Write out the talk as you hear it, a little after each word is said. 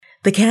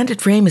The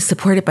Candid Frame is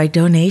supported by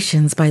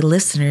donations by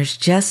listeners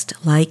just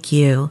like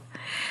you.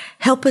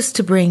 Help us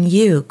to bring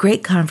you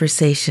great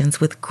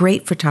conversations with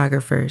great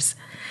photographers.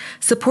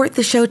 Support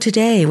the show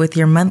today with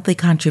your monthly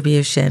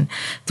contribution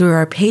through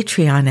our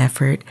Patreon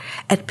effort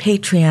at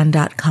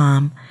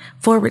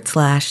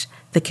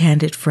patreon.com/The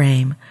Candid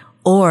Frame,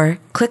 or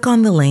click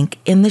on the link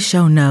in the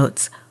show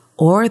notes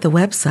or the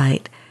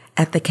website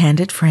at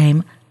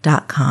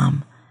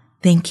thecandidframe.com.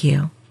 Thank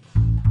you.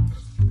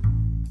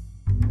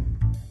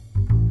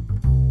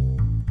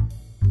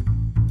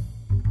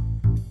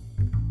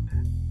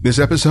 This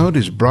episode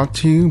is brought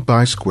to you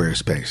by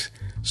Squarespace.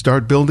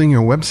 Start building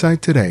your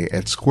website today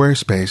at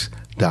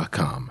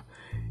squarespace.com.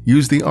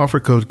 Use the offer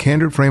code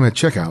CandidFrame at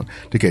checkout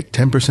to get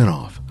 10%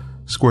 off.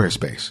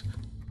 Squarespace.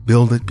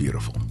 Build it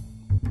beautiful.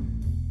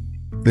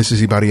 This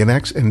is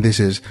Ibarianex, and this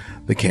is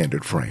The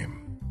Candid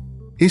Frame.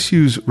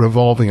 Issues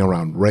revolving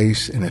around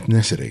race and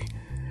ethnicity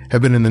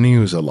have been in the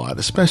news a lot,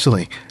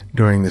 especially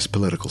during this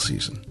political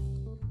season.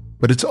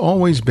 But it's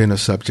always been a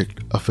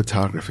subject of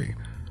photography,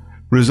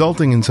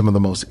 resulting in some of the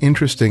most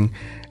interesting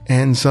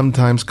and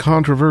sometimes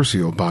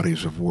controversial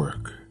bodies of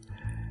work.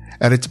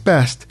 At its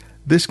best,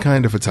 this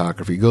kind of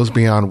photography goes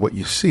beyond what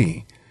you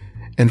see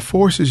and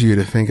forces you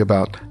to think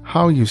about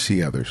how you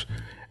see others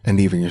and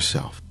even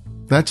yourself.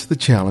 That's the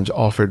challenge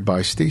offered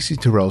by Stacey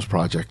Tyrell's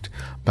project,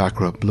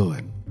 Bacra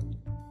Bluid.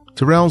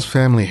 Tyrell's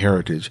family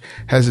heritage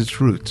has its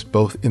roots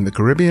both in the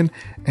Caribbean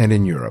and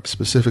in Europe,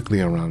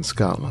 specifically around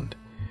Scotland.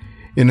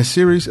 In a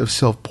series of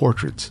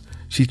self-portraits,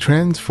 she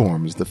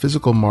transforms the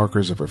physical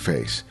markers of her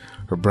face,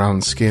 her brown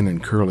skin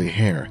and curly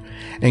hair,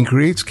 and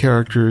creates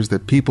characters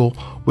that people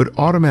would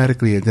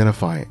automatically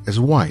identify as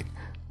white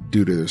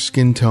due to their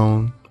skin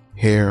tone,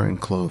 hair,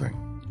 and clothing.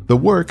 The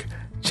work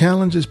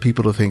challenges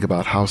people to think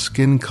about how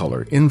skin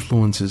color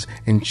influences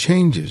and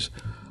changes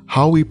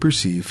how we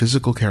perceive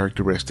physical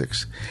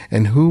characteristics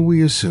and who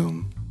we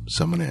assume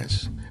someone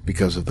is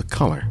because of the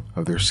color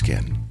of their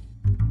skin.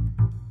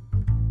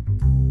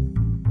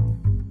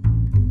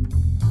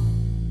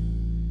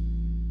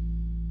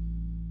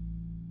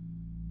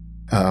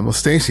 Well,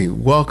 Stacey,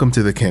 welcome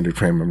to The Candid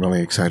Frame. I'm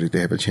really excited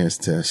to have a chance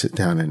to sit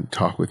down and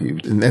talk with you.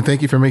 And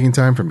thank you for making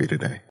time for me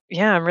today.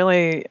 Yeah, I'm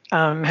really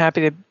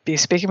happy to be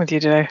speaking with you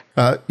today.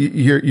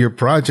 Your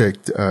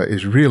project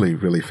is really,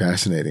 really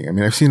fascinating. I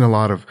mean, I've seen a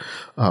lot of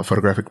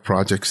photographic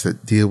projects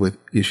that deal with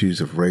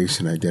issues of race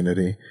and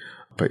identity,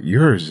 but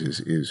yours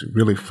is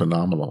really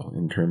phenomenal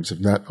in terms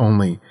of not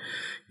only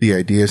the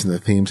ideas and the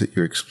themes that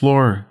you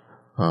explore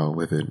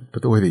with it,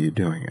 but the way that you're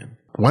doing it.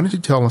 Why don't you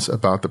tell us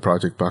about the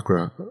project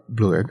Bacra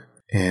Bluid?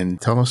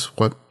 And tell us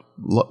what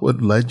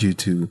led you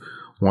to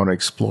want to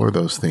explore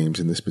those themes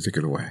in this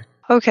particular way.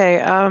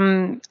 Okay.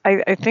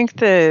 I think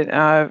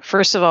that,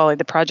 first of all, like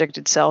the project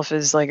itself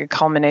is like a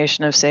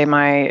culmination of, say,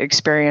 my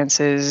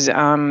experiences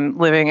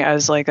living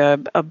as like a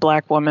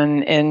Black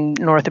woman in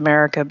North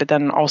America, but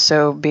then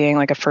also being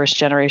like a first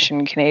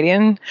generation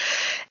Canadian.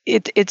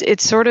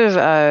 It's sort of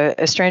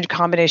a strange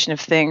combination of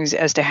things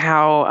as to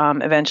how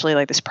eventually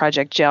like this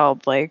project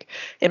gelled. Like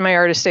in my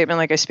artist statement,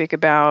 like I speak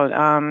about,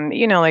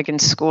 like in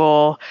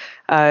school,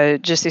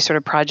 just these sort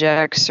of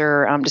projects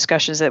or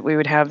discussions that we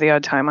would have the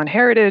odd time on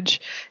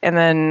heritage, and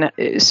then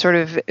sort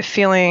of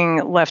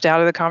feeling left out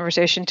of the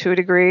conversation to a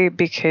degree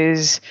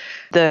because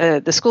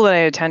the school that I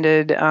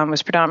attended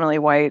was predominantly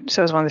white,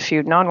 so I was one of the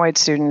few non-white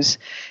students,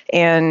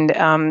 and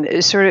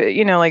sort of,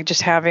 like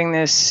just having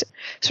this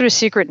sort of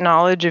secret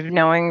knowledge of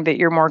knowing that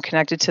you're more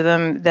connected to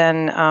them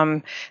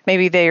than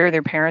maybe they or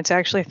their parents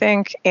actually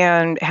think,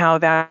 and how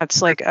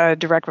that's like a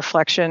direct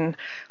reflection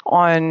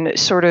on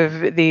sort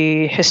of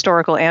the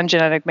historical and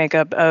genetic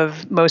makeup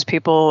of most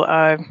people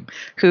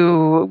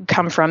who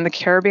come from the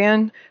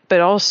Caribbean. But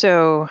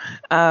also,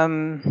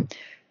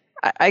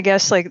 I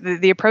guess like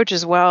the approach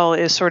as well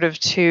is sort of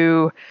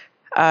to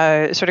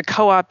sort of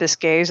co-opt this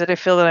gaze that I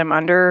feel that I'm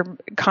under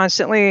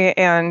constantly.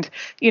 And,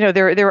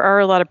 there are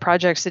a lot of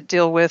projects that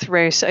deal with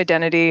race,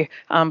 identity,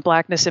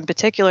 Blackness in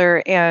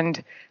particular.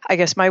 And I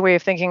guess my way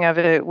of thinking of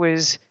it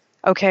was,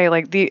 okay,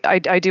 like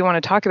I do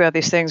want to talk about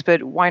these things,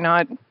 but why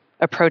not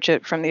approach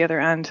it from the other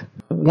end?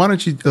 Why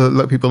don't you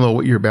let people know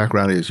what your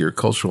background is, your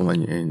cultural,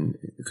 and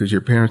because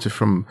your parents are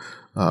from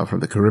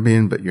the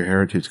Caribbean, but your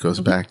heritage goes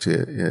back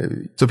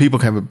to, so people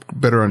can have a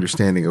better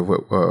understanding of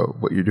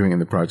what you're doing in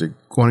the project.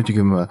 Why don't you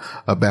give them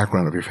a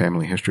background of your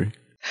family history?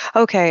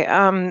 Okay.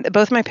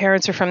 Both my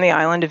parents are from the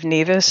island of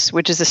Nevis,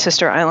 which is a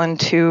sister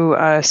island to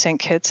St.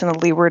 Kitts and the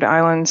Leeward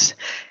Islands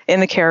in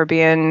the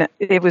Caribbean.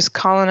 It was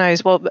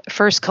colonized. Well,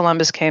 first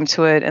Columbus came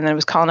to it, and then it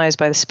was colonized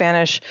by the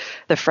Spanish,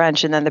 the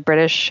French, and then the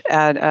British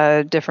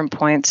at different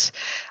points.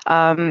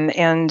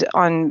 And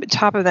on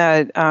top of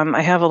that,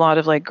 I have a lot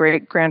of like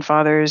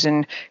great-grandfathers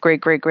and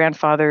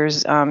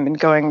great-great-grandfathers, and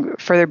going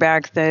further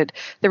back that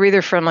they're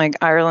either from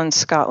like Ireland,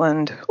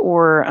 Scotland,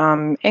 or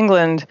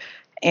England.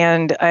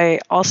 And I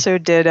also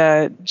did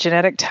a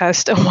genetic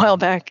test a while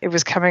back. It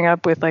was coming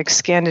up with like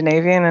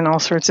Scandinavian and all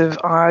sorts of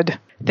odd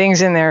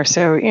things in there.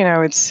 So,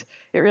 it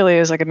really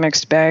is like a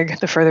mixed bag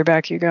the further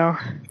back you go.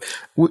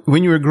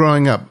 When you were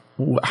growing up,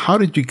 how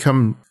did you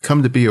come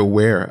to be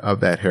aware of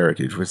that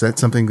heritage? Was that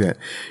something that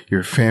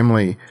your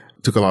family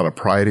took a lot of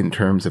pride in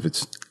terms of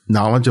its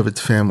knowledge of its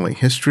family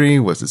history?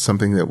 Was it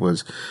something that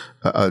was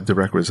a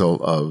direct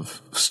result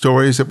of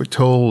stories that were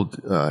told,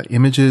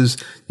 images?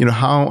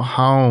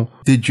 How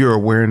did your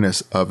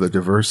awareness of the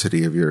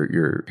diversity of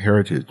your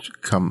heritage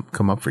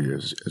come up for you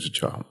as a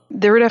child?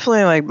 There were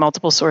definitely like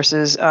multiple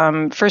sources.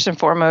 First and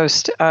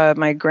foremost,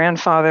 my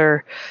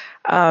grandfather,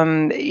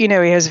 he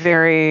has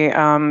very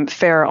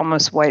fair,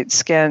 almost white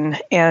skin,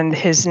 and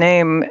his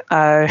name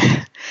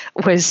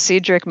was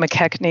Cedric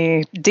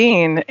McKechnie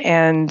Dean,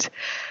 and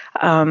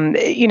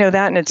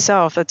that in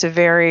itself, that's a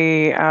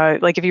very,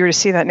 like if you were to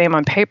see that name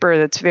on paper,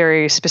 that's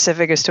very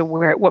specific as to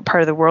what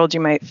part of the world you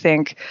might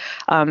think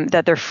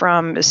that they're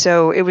from.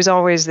 So it was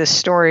always this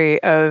story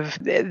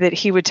that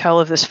he would tell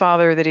of this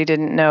father that he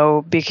didn't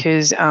know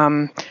because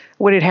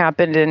what had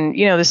happened. And,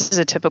 this is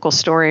a typical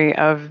story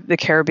of the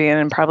Caribbean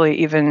and probably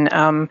even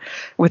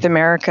with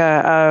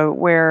America,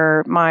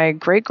 where my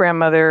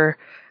great-grandmother,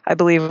 I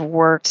believe,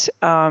 worked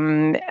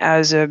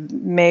as a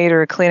maid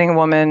or a cleaning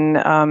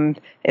woman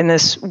in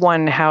this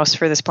one house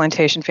for this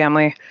plantation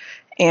family,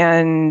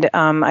 and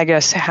I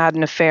guess had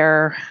an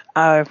affair,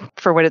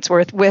 for what it's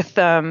worth, with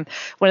one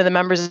of the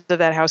members of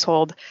that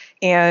household.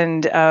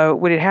 And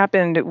what had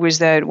happened was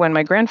that when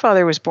my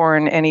grandfather was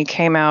born and he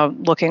came out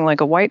looking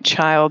like a white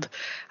child,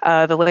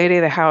 the lady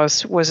of the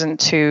house wasn't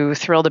too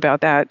thrilled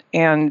about that,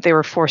 and they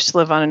were forced to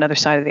live on another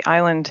side of the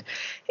island.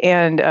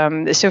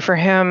 And so for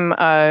him,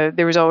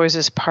 there was always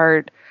this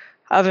part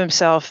of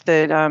himself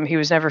that he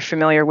was never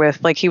familiar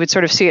with. Like he would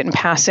sort of see it in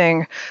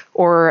passing,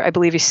 or I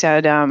believe he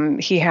said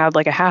he had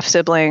like a half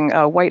sibling,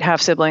 a white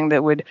half sibling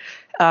that would,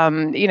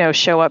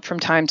 show up from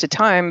time to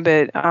time,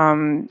 but,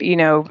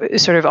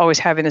 sort of always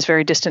having this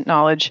very distant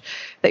knowledge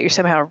that you're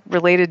somehow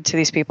related to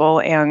these people.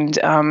 And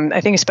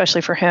I think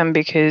especially for him,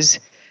 because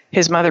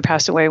his mother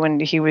passed away when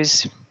he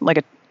was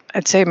like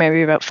I'd say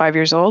maybe about 5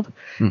 years old.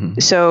 Mm-hmm.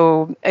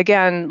 So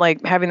again,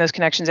 like having those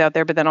connections out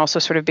there, but then also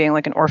sort of being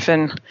like an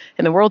orphan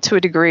in the world to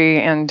a degree,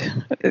 and,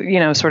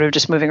 sort of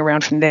just moving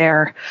around from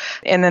there.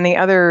 And then the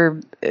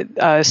other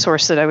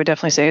source that I would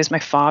definitely say is my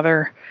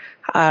father.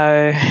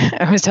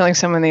 I was telling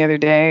someone the other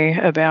day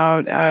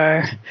about,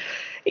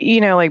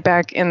 like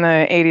back in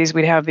the 80s,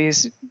 we'd have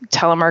these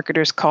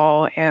telemarketers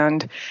call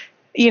and,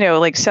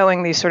 like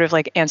selling these sort of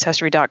like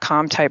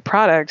Ancestry.com type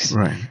products.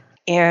 Right.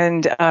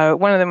 And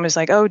one of them was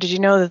like, oh, did you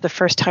know that the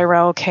first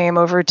Tyrell came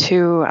over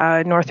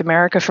to North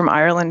America from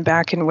Ireland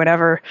back in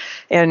whatever?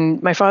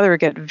 And my father would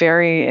get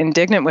very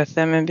indignant with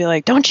them and be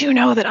like, don't you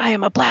know that I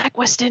am a Black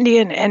West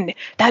Indian? And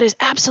that is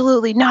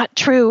absolutely not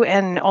true.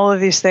 And all of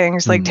these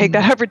things, like take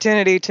that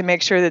opportunity to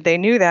make sure that they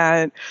knew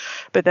that.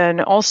 But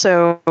then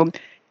also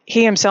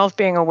he himself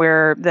being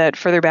aware that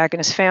further back in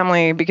his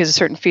family, because of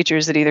certain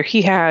features that either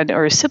he had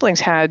or his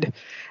siblings had,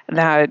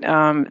 that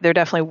there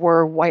definitely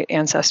were white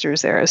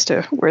ancestors there. As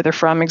to where they're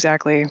from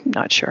exactly,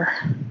 not sure.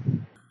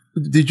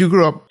 Did you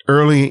grow up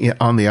early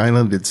on the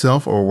island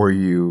itself, or were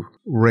you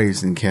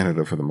raised in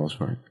Canada for the most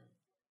part?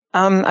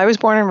 I was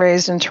born and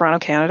raised in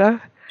Toronto,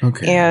 Canada.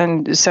 Okay.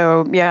 And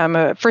so, yeah, I'm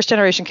a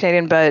first-generation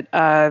Canadian, but,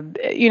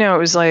 it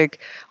was like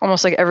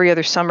almost like every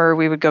other summer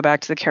we would go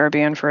back to the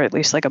Caribbean for at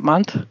least like a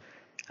month.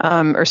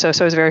 Or so.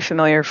 So I was very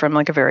familiar from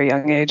like a very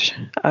young age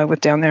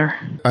with down there.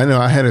 I know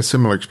I had a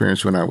similar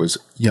experience when I was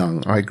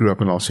young. I grew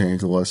up in Los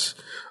Angeles.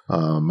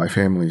 My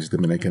family's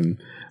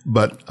Dominican,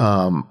 but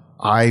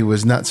I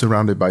was not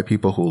surrounded by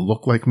people who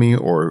looked like me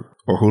or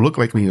who looked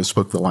like me who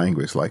spoke the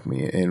language like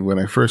me. And when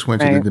I first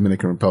went to the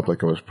Dominican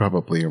Republic, I was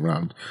probably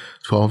around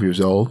 12 years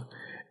old.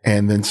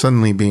 And then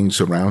suddenly being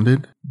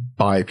surrounded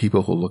by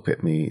people who looked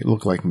like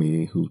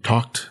me, who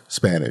talked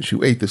Spanish,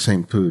 who ate the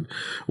same food,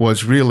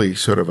 was really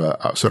sort of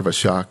a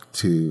shock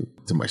to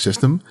my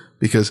system,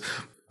 because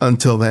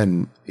until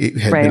then it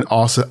had been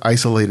also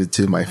isolated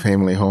to my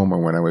family home or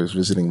when I was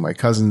visiting my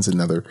cousins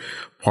in other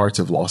parts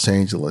of Los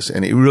Angeles.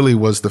 And it really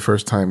was the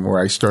first time where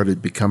I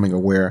started becoming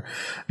aware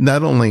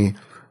not only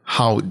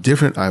how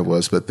different I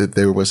was, but that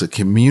there was a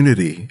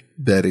community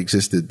that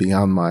existed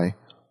beyond my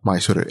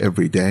sort of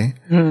everyday.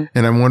 Mm.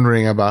 And I'm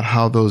wondering about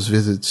how those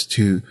visits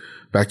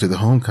back to the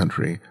home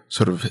country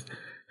sort of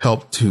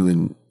helped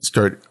to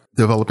start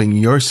developing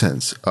your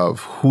sense of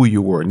who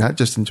you were, not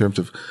just in terms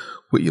of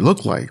what you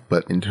look like,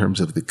 but in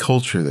terms of the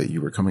culture that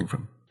you were coming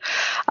from.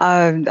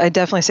 I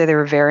definitely say they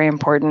were very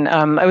important.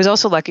 I was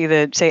also lucky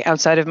that, say,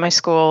 outside of my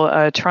school,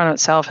 Toronto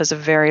itself has a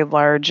very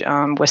large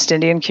West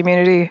Indian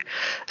community.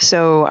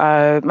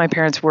 So my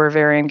parents were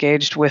very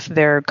engaged with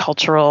their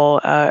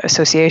cultural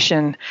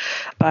association.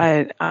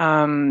 But,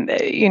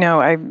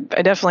 I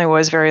definitely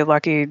was very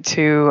lucky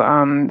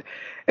to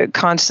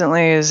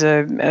constantly as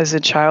a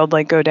child,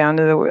 like go down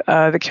to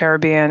the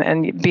Caribbean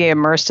and be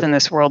immersed in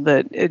this world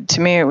that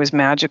to me it was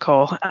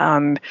magical,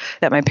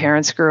 that my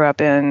parents grew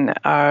up in,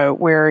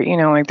 where,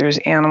 like there's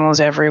animals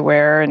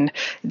everywhere and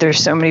there's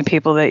so many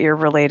people that you're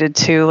related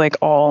to, like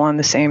all on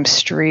the same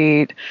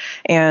street,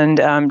 and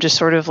just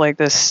sort of like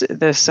this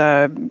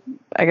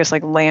I guess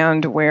like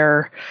land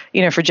where,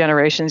 for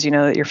generations,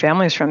 that your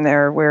family's from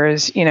there.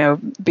 Whereas,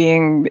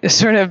 being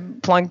sort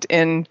of plunked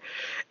in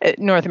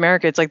North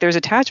America, it's like there's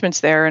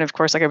attachments there. And of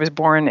course, like I was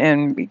born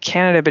in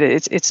Canada, but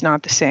it's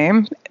not the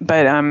same.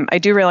 But I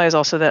do realize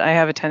also that I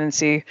have a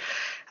tendency,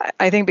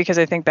 I think because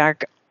I think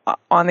back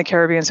on the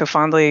Caribbean so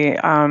fondly,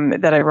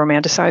 that I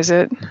romanticize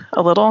it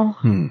a little.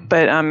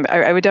 But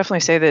I would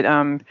definitely say that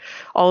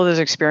all of those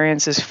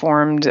experiences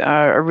formed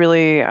a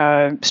really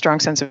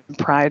strong sense of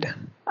pride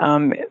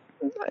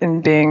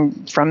in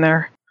being from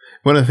there.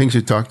 One of the things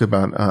you talked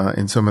about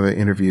in some of the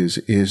interviews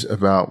is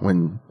about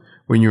when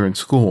you're in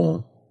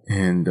school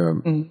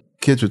and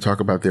kids would talk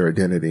about their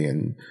identity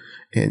and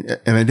an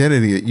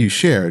identity that you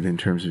shared in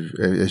terms of,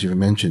 as you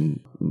mentioned,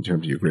 in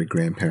terms of your great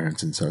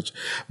grandparents and such,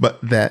 but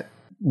that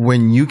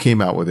when you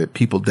came out with it,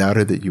 people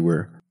doubted that you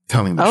were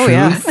telling the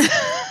truth.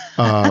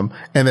 Yeah.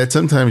 And that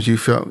sometimes you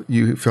felt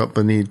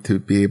the need to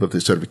be able to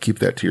sort of keep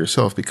that to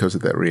yourself because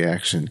of that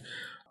reaction.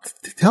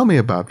 Tell me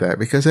about that,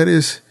 because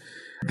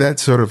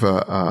that's sort of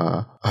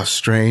a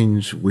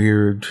strange,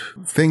 weird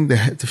thing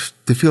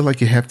to feel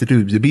like you have to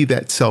do, to be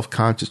that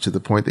self-conscious to the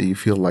point that you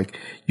feel like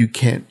you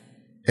can't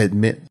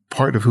admit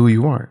part of who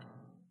you are.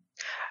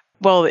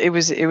 Well, it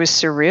was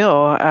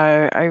surreal.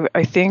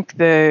 I think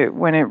that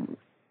when it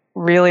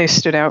really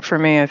stood out for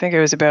me, I think I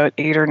was about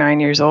 8 or 9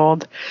 years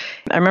old.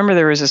 I remember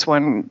there was this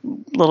one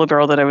little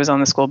girl that I was on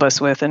the school bus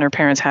with, and her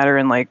parents had her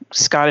in like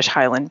Scottish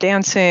Highland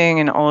dancing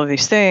and all of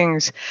these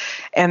things.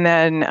 And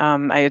then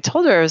I had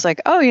told her, I was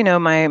like, oh,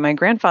 my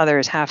grandfather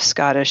is half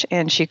Scottish,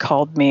 and she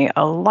called me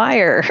a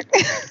liar.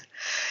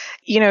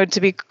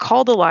 To be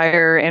called a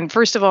liar. And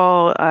first of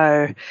all,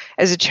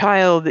 as a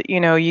child,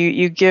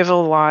 you give a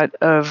lot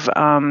of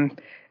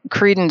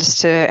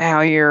credence to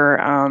how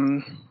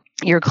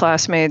your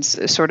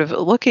classmates sort of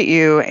look at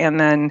you. And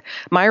then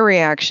my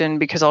reaction,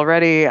 because I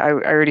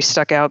already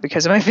stuck out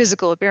because of my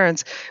physical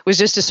appearance, was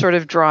just to sort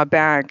of draw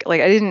back. Like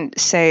I didn't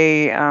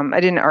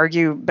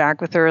argue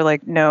back with her,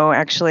 like, no,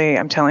 actually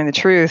I'm telling the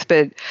truth.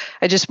 But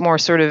I just more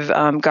sort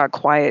of got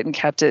quiet and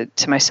kept it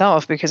to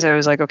myself, because I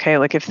was like, okay,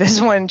 like if this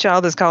one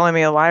child is calling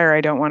me a liar, I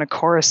don't want a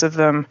chorus of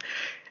them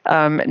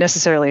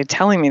necessarily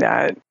telling me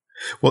that.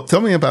 Well, tell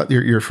me about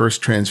your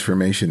first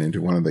transformation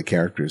into one of the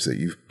characters that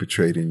you've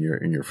portrayed in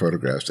your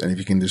photographs, and if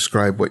you can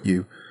describe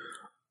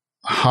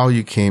how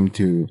you came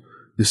to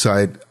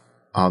decide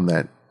on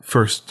that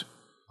first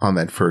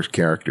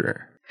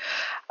character.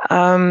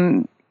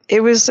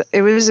 It was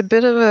a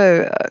bit of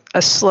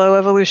a slow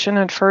evolution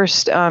at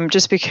first,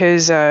 just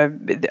because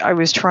I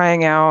was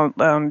trying out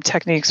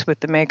techniques with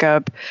the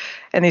makeup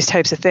and these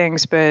types of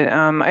things. But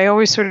I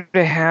always sort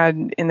of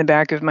had in the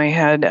back of my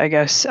head, I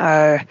guess,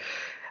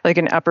 like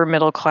an upper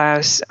middle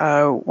class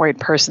white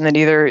person that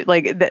either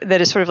like that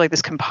is sort of like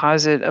this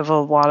composite of a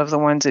lot of the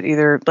ones that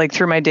either like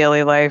through my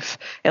daily life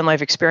and life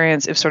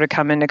experience have sort of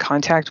come into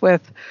contact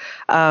with.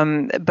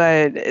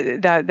 But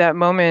that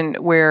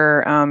moment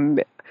where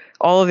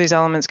all of these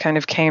elements kind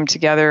of came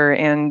together,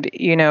 and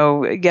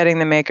getting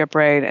the makeup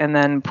right and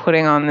then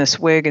putting on this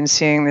wig and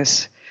seeing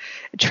this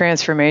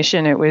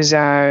transformation, it was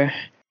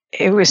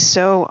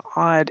so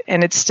odd,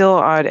 and it's still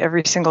odd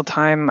every single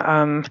time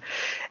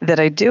that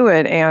I do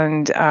it.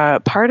 And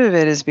part of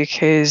it is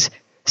because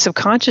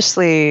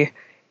subconsciously,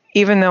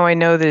 even though I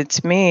know that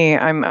it's me,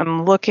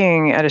 I'm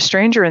looking at a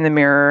stranger in the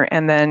mirror,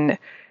 and then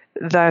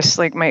thus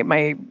like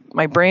my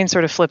brain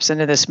sort of flips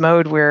into this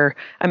mode where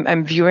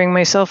I'm viewing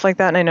myself like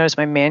that, and I notice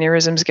my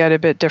mannerisms get a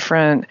bit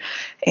different,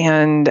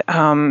 and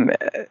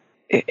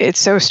it's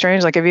so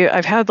strange. Like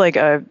I've had like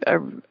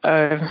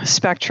a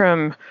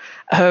spectrum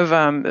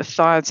of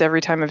thoughts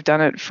every time I've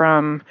done it,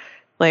 from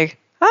like,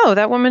 oh,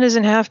 that woman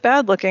isn't half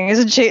bad looking,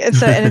 isn't she? And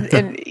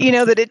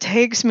that it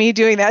takes me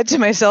doing that to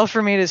myself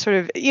for me to sort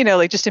of,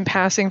 like just in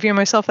passing view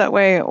myself that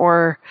way,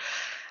 or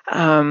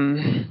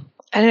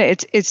I don't know,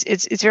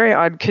 it's very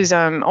odd, because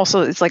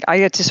also it's like I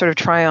get to sort of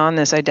try on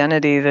this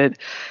identity that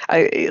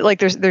I like.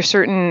 There's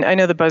certain, I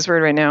know the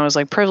buzzword right now is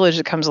like privilege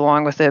that comes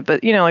along with it,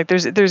 but like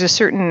there's a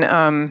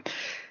certain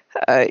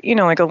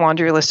like a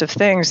laundry list of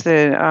things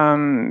that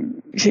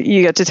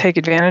you get to take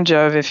advantage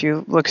of if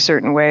you look a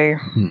certain way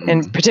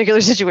in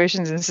particular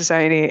situations in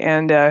society.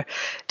 And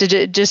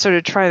to just sort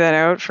of try that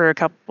out for a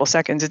couple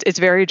seconds, it's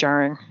very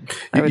jarring,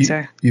 I would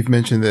say. You've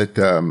mentioned that,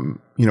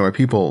 when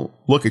people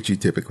look at you,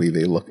 typically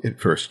they look at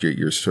first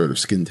your sort of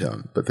skin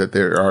tone, but that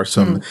there are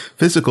some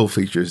physical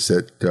features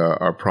that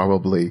are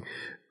probably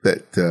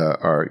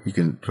you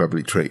can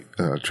probably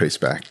trace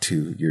back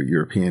to your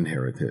European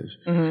heritage,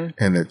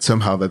 and that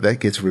somehow that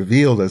gets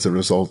revealed as a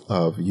result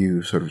of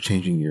you sort of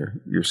changing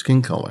your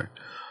skin color.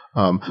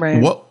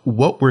 Right.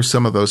 What were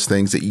some of those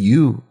things that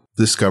you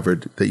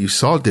discovered that you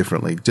saw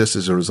differently just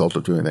as a result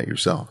of doing that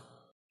yourself?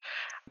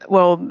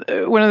 Well,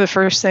 one of the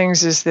first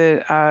things is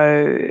that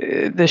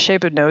the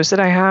shape of nose that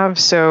I have.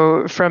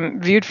 So from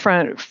viewed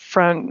like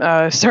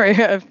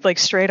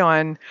straight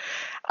on,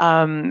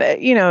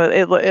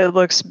 it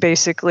looks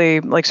basically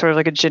like sort of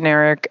like a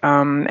generic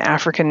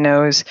African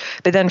nose.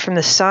 But then from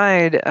the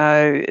side,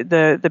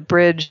 the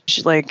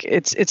bridge, like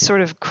it's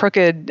sort of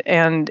crooked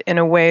and in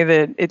a way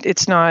that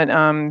it's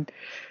not.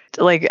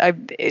 Like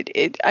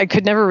I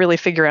could never really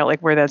figure out like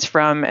where that's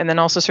from, and then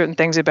also certain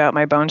things about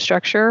my bone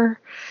structure.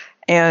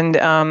 And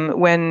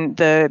when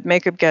the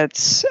makeup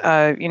gets,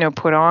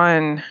 put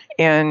on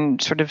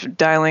and sort of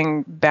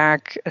dialing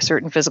back a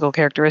certain physical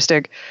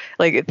characteristic,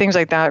 like things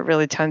like that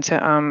really tend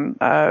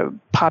to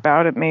pop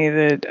out at me.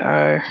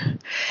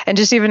 And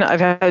just even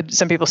I've had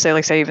some people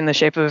say even the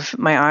shape of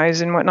my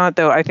eyes and whatnot,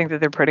 though I think that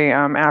they're pretty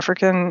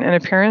African in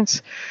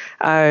appearance.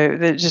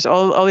 That just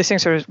all these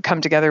things sort of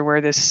come together where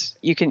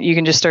you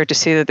can just start to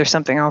see that there's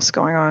something else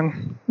going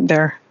on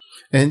there.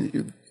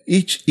 And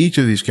each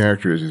of these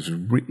characters is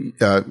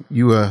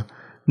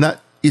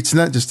not. It's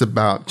not just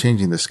about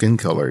changing the skin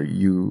color.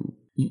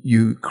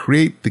 You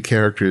create the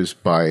characters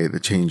by the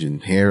change in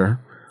hair,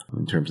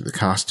 in terms of the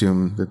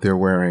costume that they're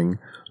wearing,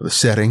 the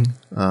setting.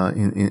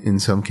 In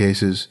some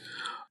cases,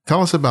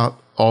 tell us about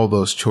all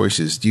those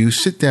choices. Do you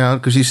sit down,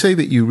 because you say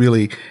that you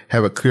really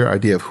have a clear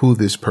idea of who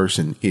this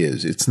person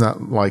is? It's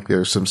not like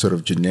there's some sort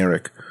of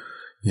generic,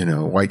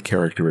 white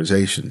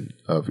characterization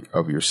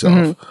of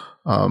yourself.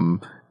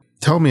 Mm-hmm.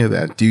 Tell me of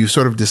that. Do you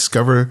sort of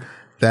discover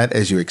that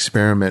as you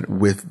experiment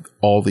with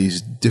all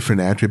these different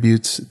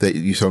attributes that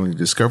you suddenly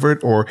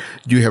discovered, or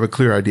do you have a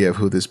clear idea of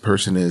who this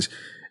person is,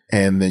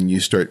 and then you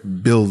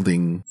start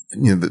building,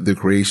 the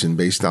creation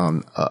based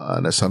on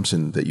an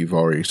assumption that you've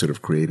already sort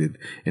of created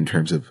in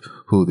terms of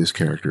who this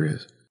character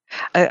is?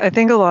 I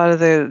think a lot of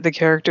the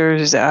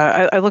characters,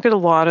 I look at a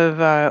lot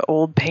of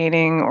old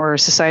painting or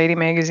society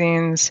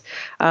magazines.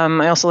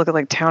 I also look at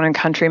like Town and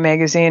Country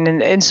magazine,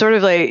 and sort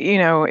of like,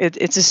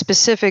 it's a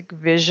specific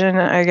vision,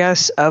 I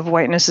guess, of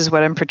whiteness is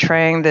what I'm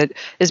portraying that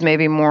is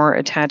maybe more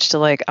attached to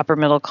like upper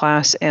middle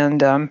class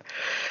and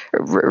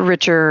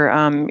richer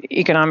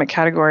economic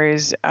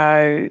categories.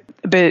 But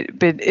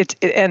it's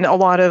and a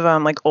lot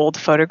of like old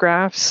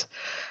photographs.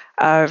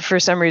 For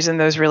some reason,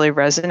 those really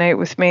resonate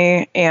with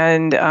me.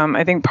 And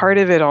I think part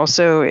of it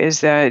also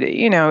is that,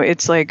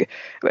 it's like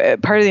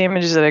part of the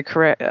images that I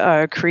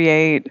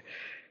create,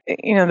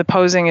 the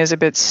posing is a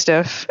bit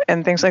stiff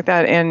and things like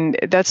that. And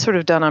that's sort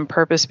of done on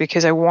purpose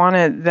because I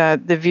wanted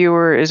that the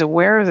viewer is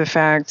aware of the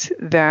fact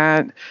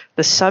that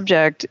the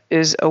subject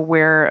is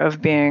aware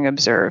of being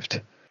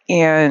observed.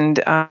 And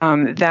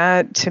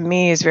that, to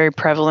me, is very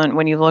prevalent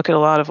when you look at a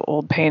lot of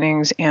old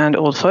paintings and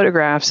old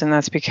photographs, and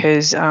that's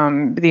because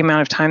the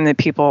amount of time that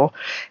people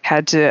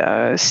had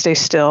to stay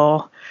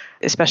still,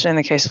 especially in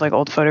the case of like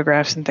old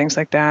photographs and things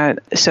like that.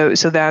 So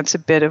that's a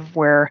bit of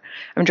where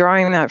I'm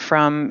drawing that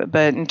from.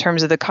 But in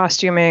terms of the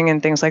costuming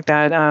and things like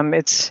that,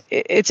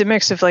 it's a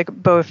mix of like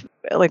both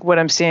like what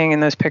I'm seeing in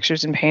those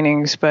pictures and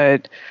paintings,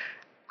 but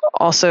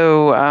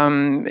also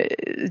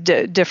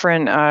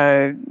different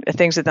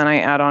things that then I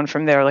add on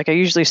from there. Like I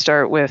usually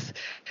start with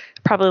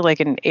probably like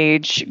an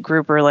age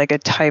group or like a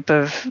type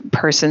of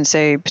person,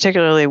 say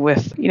particularly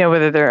with,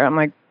 whether I'm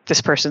like,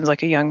 this person's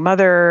like a young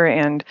mother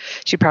and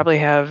she'd probably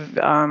have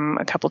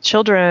a couple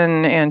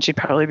children and she'd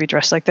probably be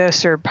dressed like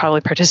this or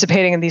probably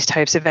participating in these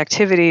types of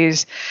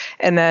activities.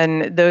 And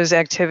then those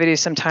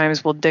activities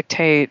sometimes will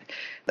dictate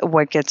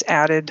what gets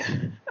added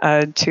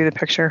to the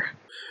picture.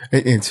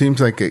 It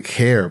seems like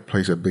hair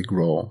plays a big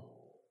role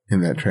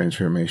in that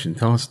transformation.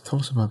 Tell us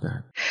about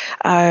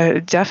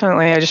that.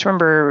 Definitely. I just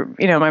remember,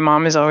 my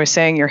mom is always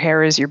saying your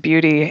hair is your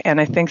beauty. And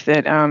I think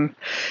that,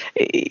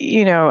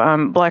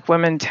 Black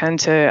women tend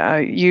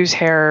to use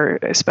hair,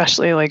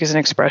 especially like as an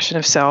expression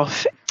of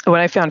self. What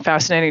I found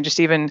fascinating,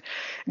 just even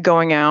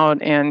going out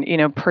and,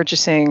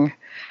 purchasing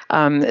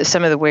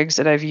some of the wigs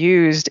that I've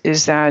used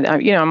is that,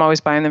 I'm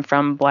always buying them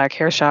from Black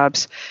hair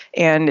shops.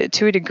 And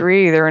to a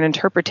degree, they're an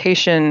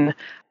interpretation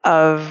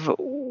of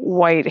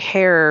white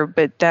hair,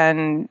 but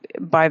then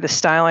by the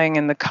styling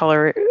and the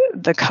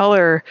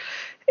color,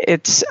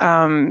 it's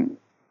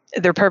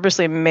they're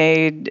purposely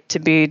made to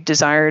be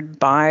desired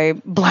by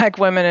Black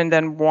women, and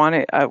then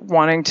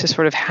wanting to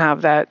sort of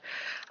have that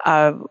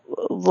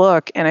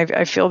look. And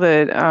I feel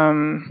that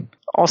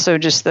also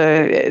just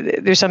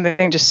there's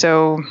something just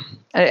so,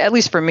 at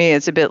least for me,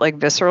 it's a bit like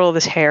visceral,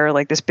 this hair,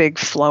 like this big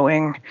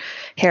flowing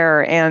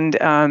hair, and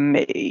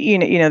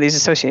these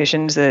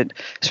associations that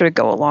sort of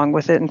go along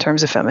with it in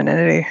terms of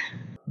femininity.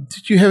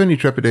 Did you have any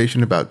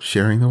trepidation about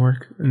sharing the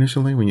work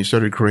initially when you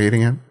started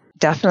creating it?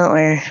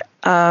 Definitely.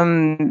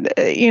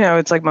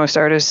 It's like most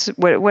artists,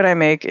 what I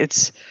make,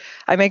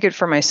 I make it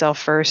for myself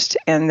first,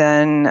 and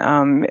then,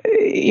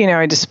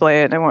 I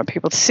display it and I want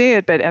people to see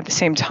it. But at the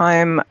same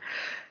time,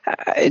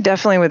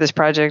 definitely with this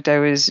project, I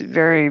was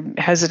very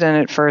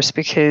hesitant at first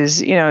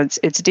because,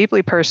 it's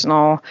deeply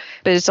personal,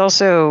 but it's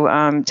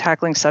also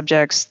tackling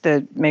subjects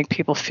that make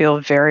people feel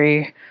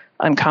very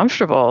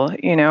uncomfortable,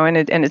 and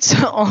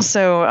it's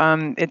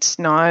also, it's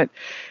not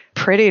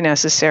pretty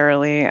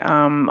necessarily,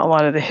 a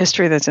lot of the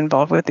history that's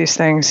involved with these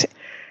things.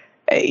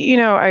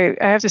 I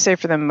have to say,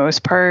 for the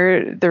most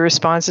part, the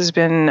response has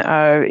been,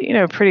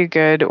 pretty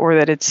good, or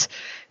that it's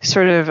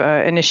sort of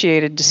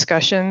initiated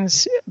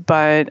discussions.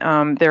 But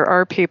there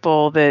are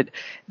people that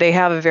they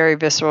have a very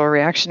visceral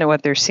reaction to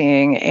what they're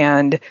seeing,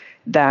 and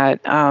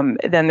that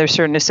then there's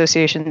certain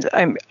associations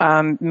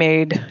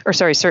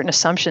certain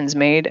assumptions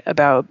made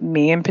about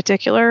me in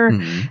particular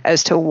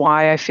as to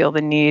why I feel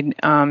the need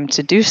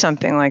to do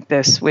something like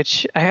this,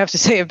 which I have to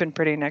say have been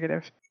pretty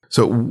negative.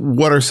 So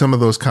what are some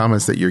of those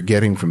comments that you're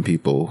getting from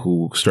people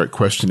who start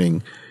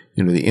questioning,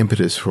 the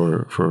impetus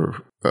for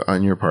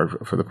on your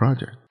part for the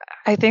project?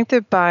 I think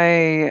that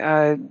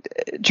by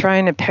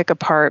trying to pick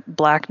apart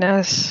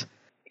Blackness,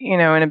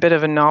 in a bit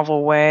of a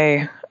novel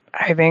way,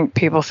 I think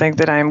people think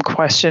that I'm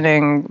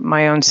questioning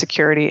my own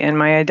security and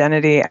my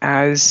identity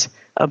as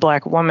a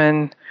Black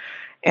woman,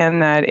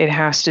 and that it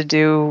has to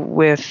do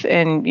with,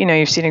 and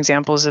you've seen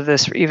examples of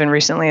this even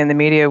recently in the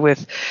media,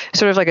 with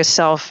sort of like a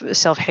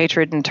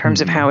self-hatred in terms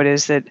of how it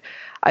is that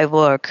I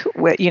look,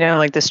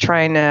 like this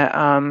trying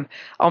to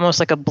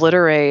almost like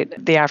obliterate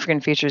the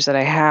African features that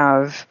I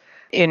have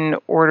in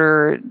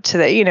order to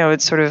that,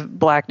 it's sort of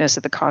Blackness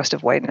at the cost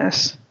of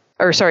whiteness.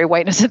 Or sorry,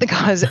 whiteness at the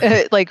cost,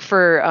 like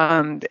for,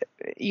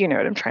 you know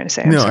what I'm trying to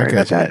say. I'm sorry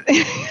about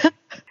that.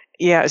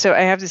 Yeah, so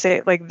I have to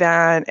say like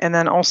that, and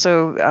then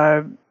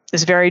also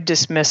this very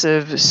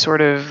dismissive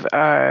sort of,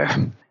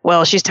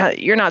 well,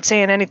 you're not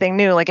saying anything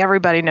new, like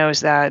everybody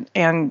knows that,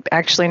 and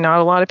actually not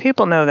a lot of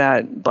people know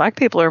that. Black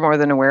people are more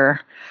than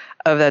aware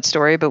of that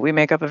story, but we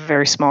make up a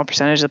very small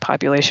percentage of the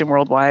population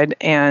worldwide,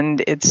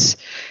 and it's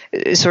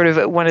sort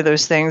of one of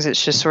those things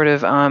that's just sort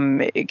of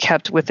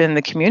kept within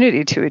the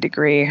community to a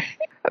degree.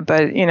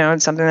 But,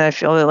 it's something that I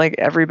feel that like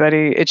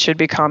everybody, it should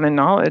be common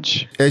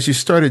knowledge. As you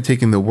started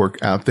taking the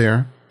work out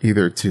there,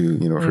 either to,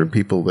 for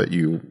people that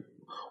you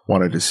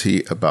wanted to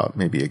see about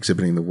maybe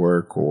exhibiting the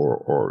work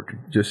or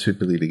just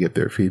simply to get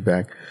their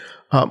feedback,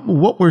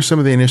 what were some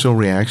of the initial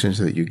reactions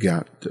that you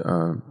got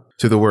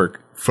to the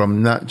work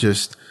from not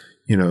just,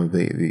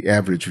 the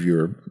average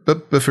viewer,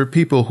 but for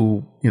people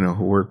who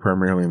work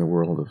primarily in the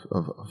world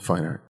of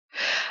fine art?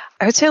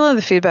 I would say a lot of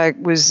the feedback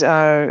was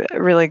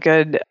really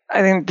good.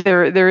 I think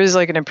there is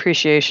like an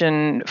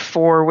appreciation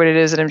for what it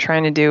is that I'm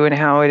trying to do and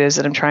how it is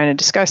that I'm trying to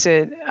discuss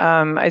it.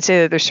 I'd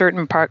say that there's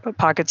certain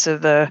pockets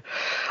of the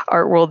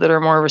art world that are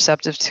more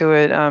receptive to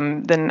it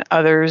than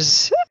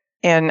others.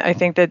 And I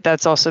think that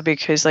that's also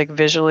because like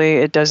visually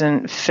it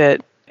doesn't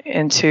fit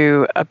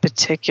into a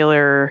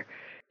particular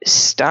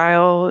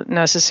style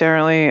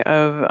necessarily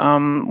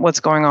of what's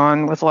going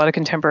on with a lot of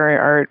contemporary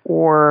art,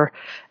 or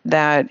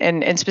that,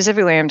 and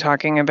specifically I'm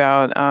talking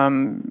about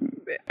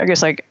I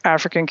guess like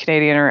African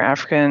Canadian or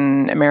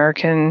African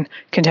American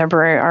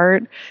contemporary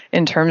art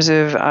in terms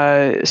of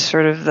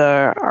sort of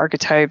the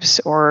archetypes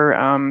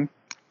or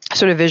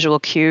sort of visual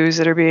cues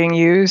that are being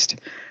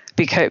used,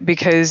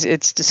 because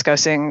it's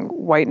discussing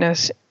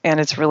whiteness and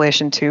its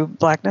relation to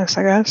Blackness,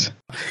 I guess.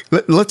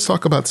 Let's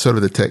talk about sort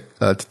of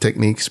the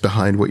techniques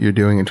behind what you're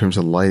doing in terms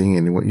of lighting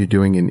and what you're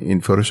doing in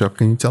Photoshop.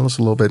 Can you tell us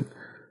a little bit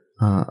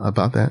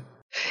about that?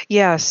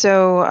 Yeah,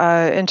 so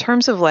in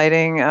terms of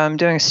lighting, I'm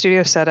doing a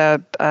studio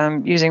setup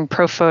using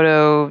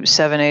ProPhoto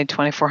 7A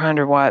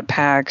 2400 watt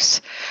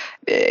packs.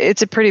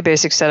 It's a pretty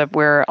basic setup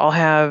where I'll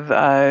have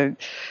a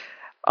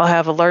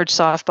large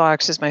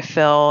softbox as my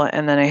fill,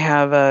 and then I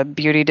have a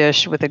beauty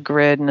dish with a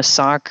grid and a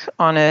sock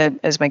on it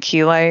as my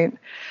key light,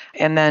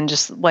 and then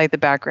just light the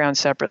background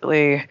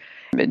separately.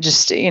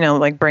 Just,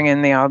 like bring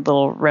in the odd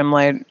little rim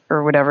light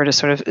or whatever to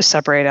sort of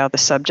separate out the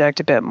subject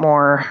a bit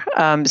more.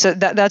 So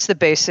that's the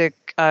basic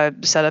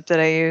setup that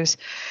I use.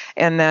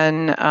 And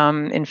then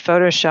in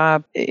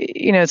Photoshop,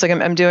 it's like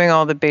I'm doing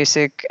all the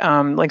basic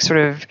like sort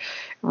of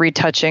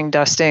retouching,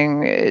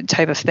 dusting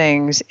type of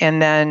things.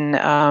 And then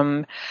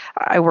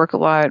I work a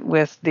lot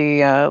with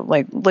the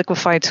like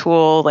liquify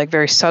tool, like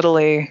very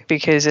subtly,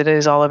 because it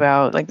is all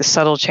about like the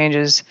subtle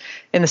changes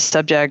in the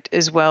subject,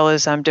 as well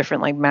as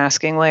different like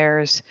masking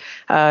layers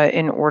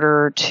in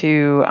order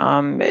to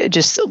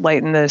just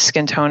lighten the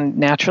skin tone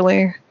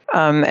naturally,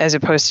 as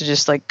opposed to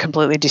just like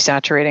completely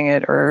desaturating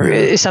it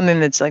or something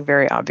that's like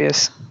very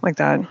obvious like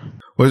that.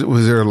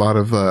 Was there a lot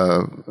of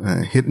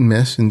hit and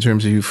miss in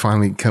terms of you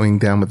finally coming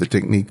down with the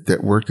technique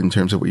that worked in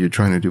terms of what you're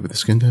trying to do with the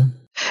skin tone?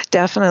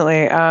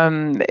 Definitely.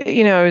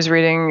 I was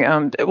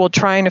reading,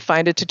 trying to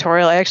find a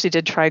tutorial. I actually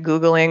did try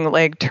Googling,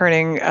 like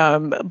turning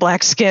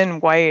black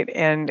skin white,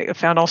 and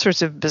found all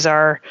sorts of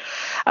bizarre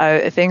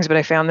things. But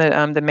I found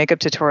that the makeup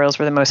tutorials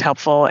were the most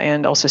helpful,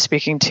 and also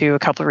speaking to a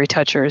couple of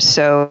retouchers.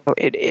 So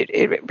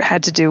it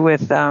had to do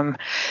with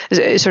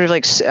sort of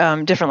like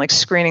different like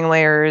screening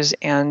layers,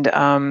 and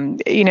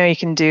you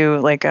can do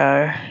like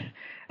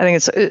I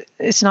think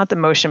it's not the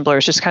motion blur.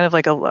 It's just kind of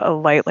like a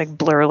light like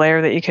blur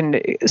layer that you can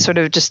sort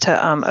of just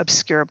to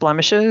obscure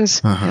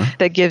blemishes.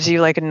 That gives you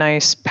like a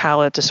nice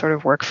palette to sort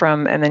of work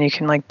from, and then you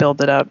can like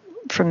build it up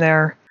from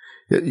there.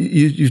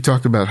 You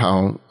talked about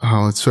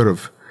how it sort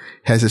of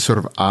has this sort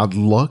of odd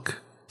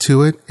look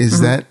to it. Is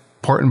that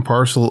part and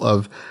parcel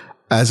of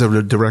as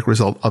a direct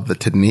result of the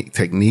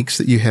techniques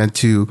that you had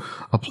to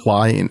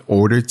apply in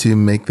order to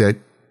make that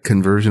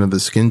conversion of the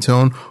skin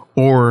tone?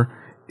 Or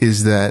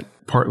is that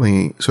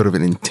partly sort of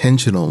an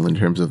intentional in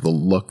terms of the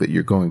look that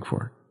you're going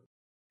for?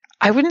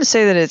 I wouldn't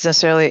say that it's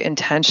necessarily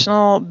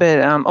intentional, but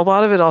a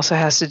lot of it also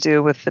has to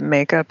do with the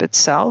makeup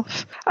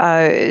itself.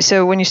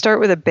 So when you start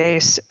with a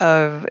base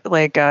of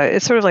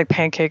it's sort of like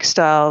pancake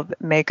style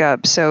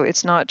makeup. So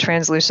it's not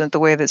translucent the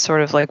way that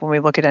sort of like when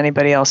we look at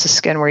anybody else's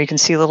skin where you can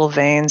see little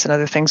veins and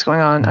other things going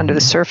on under the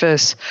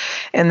surface.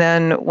 And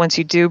then once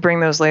you do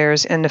bring those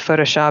layers into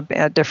Photoshop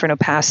at different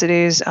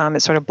opacities, it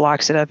sort of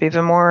blocks it up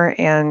even more.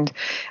 And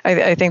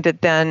I think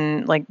that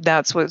then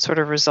that's what sort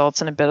of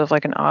results in a bit of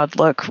like an odd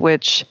look,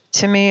 which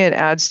to me, it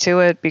adds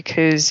to it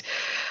because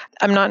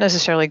I'm not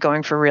necessarily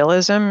going for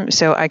realism,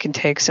 so I can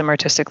take some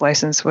artistic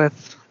license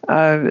with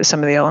some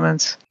of the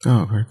elements.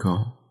 Oh, very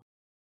cool.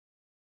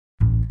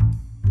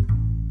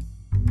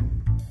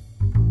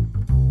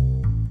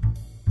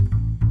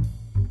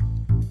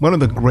 One of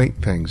the great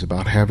things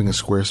about having a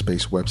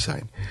Squarespace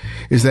website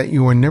is that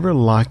you are never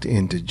locked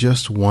into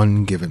just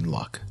one given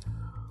look.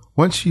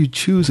 Once you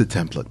choose a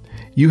template,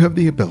 you have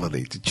the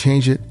ability to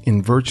change it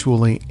in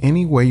virtually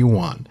any way you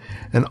want,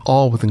 and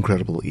all with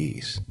incredible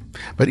ease.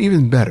 But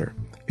even better,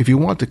 if you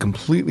want to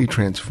completely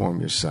transform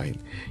your site,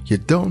 you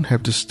don't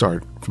have to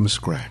start from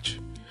scratch.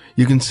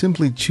 You can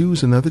simply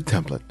choose another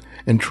template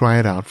and try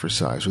it out for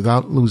size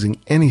without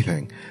losing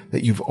anything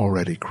that you've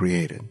already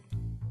created.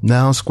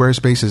 Now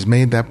Squarespace has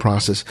made that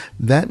process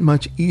that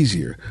much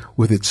easier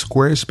with its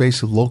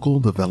Squarespace Local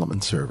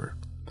Development Server.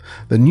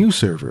 The new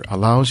server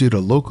allows you to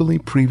locally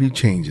preview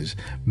changes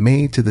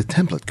made to the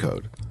template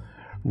code,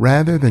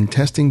 rather than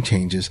testing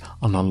changes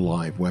on a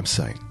live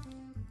website.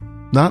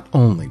 Not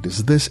only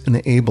does this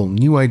enable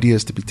new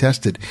ideas to be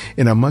tested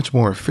in a much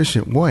more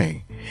efficient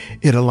way,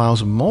 it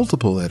allows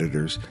multiple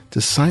editors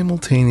to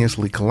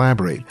simultaneously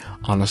collaborate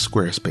on a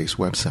Squarespace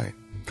website.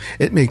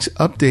 It makes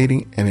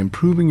updating and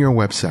improving your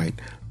website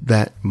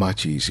that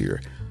much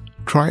easier.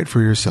 Try it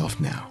for yourself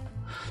now.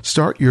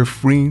 Start your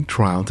free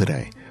trial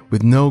today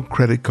with no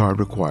credit card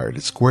required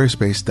at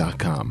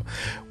squarespace.com.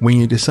 When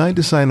you decide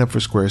to sign up for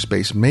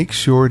Squarespace, make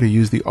sure to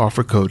use the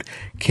offer code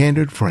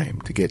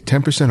CandidFrame to get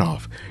 10%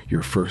 off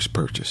your first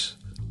purchase.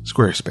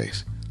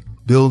 Squarespace.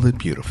 Build it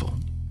beautiful.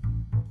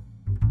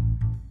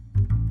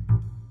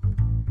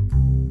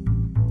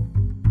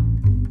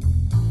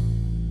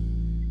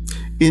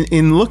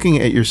 In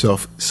looking at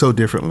yourself so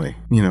differently,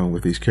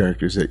 with these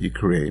characters that you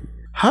create,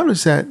 how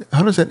does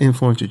that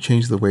influence or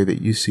change the way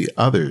that you see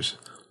others?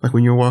 Like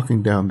when you're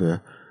walking down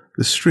the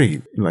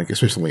street,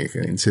 especially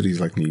in cities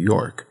like New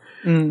York,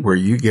 where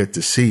you get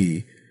to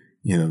see,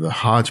 the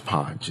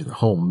hodgepodge, the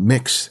whole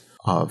mix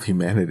of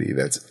humanity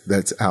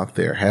that's out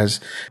there.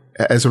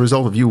 As a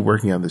result of you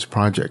working on this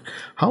project,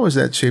 how has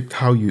that shaped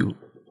how you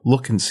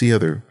look and see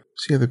other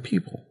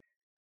people?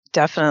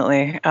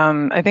 Definitely.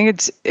 I think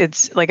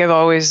it's like I've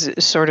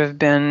always sort of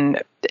been,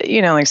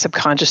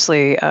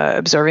 subconsciously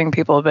observing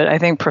people, but I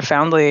think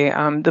profoundly,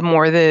 the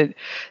more that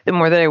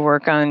I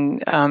work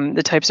on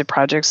the types of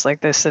projects like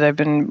this that I've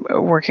been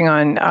working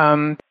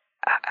on,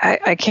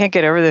 I can't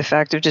get over the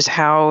fact of just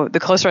how,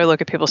 the closer I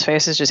look at people's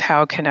faces, just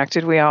how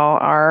connected we all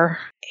are.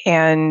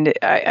 And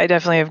I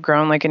definitely have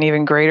grown an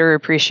even greater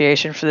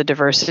appreciation for the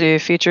diversity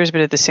of features,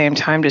 but at the same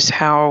time, just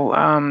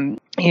how,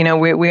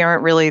 we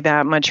aren't really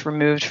that much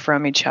removed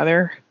from each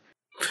other.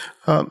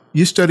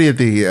 You study at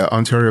the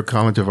Ontario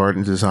College of Art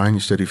and Design. You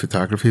study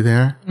photography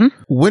there.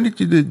 Mm-hmm.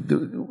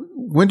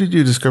 When did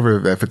you discover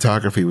that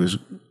photography was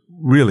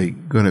really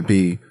going to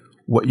be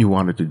what you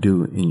wanted to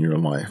do in your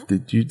life?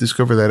 Did you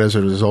discover that as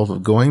a result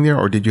of going there,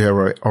 or did you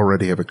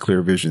already have a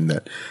clear vision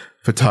that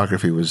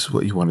photography was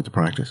what you wanted to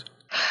practice?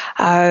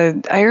 I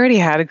already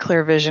had a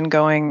clear vision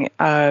going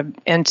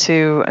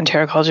into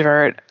Ontario College of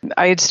Art.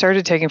 I had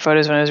started taking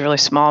photos when I was really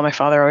small. My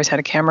father always had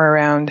a camera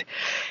around.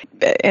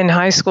 In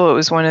high school, it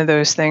was one of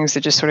those things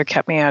that just sort of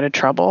kept me out of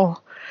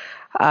trouble.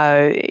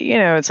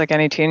 It's like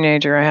any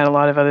teenager. I had a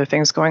lot of other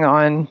things going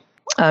on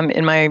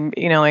in my,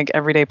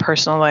 everyday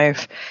personal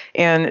life.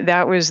 And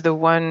that was the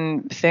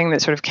one thing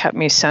that sort of kept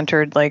me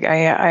centered.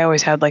 I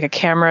always had a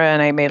camera,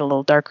 and I made a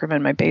little darkroom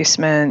in my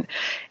basement.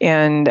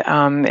 And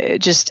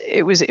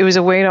it was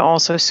a way to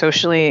also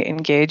socially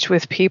engage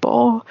with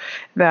people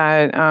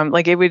that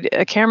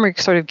a camera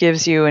sort of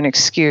gives you an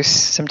excuse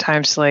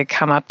sometimes to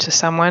come up to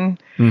someone.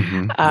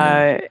 Mm-hmm.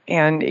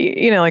 And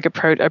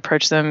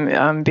approach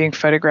them being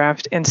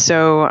photographed. And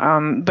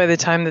so by the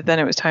time that then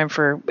it was time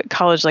for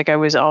college, I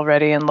was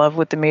already in love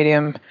with the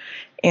medium,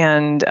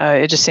 and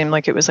it just seemed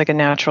like it was a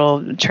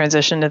natural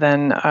transition to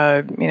then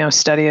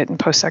study it in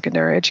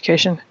post-secondary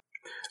education.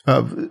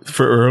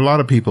 For a lot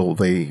of people,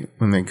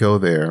 when they go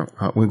there,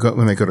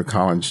 when they go to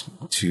college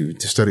to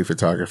study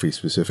photography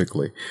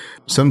specifically,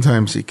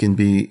 sometimes it can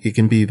be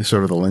the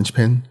sort of the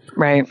linchpin,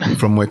 right,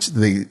 from which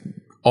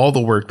all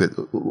the work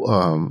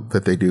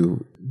that they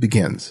do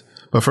begins.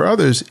 But for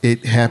others,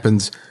 it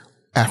happens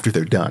after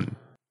they're done,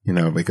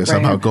 because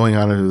somehow going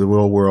out into the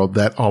real world,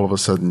 that all of a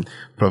sudden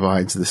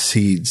provides the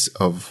seeds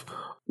of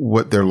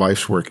what their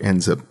life's work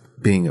ends up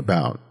being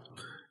about.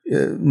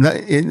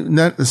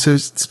 Not so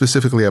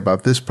specifically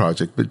about this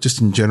project, but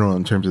just in general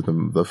in terms of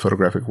the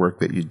photographic work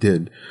that you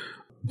did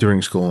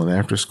during school and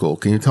after school.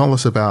 Can you tell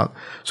us about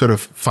sort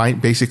of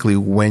basically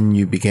when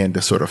you began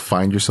to sort of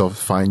find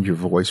your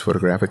voice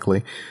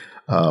photographically,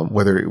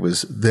 whether it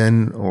was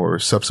then or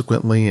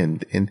subsequently,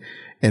 and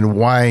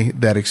why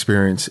that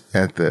experience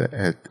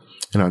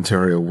in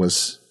Ontario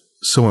was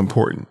so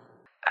important?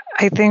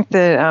 I think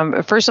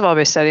that, first of all,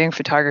 by studying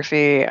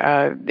photography,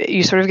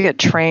 you sort of get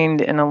trained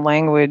in a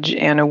language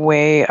and a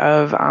way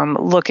of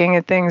looking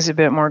at things a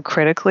bit more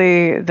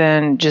critically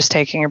than just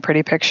taking a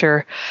pretty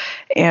picture.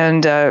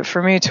 And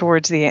for me,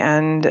 towards the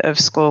end of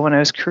school, when I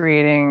was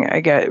creating,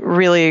 I got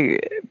really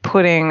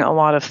putting a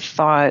lot of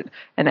thought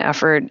and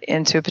effort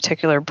into a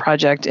particular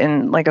project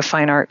in like a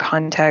fine art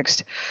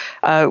context,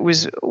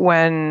 was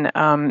when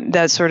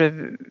that sort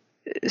of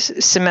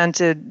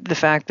cemented the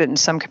fact that in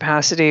some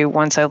capacity,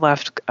 once I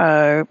left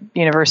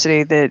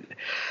university, that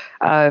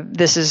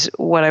this is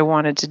what I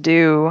wanted to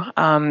do.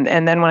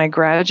 And then when I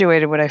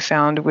graduated, what I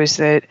found was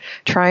that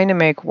trying to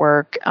make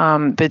work,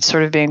 but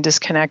sort of being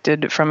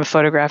disconnected from a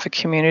photographic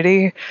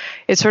community,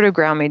 it sort of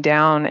ground me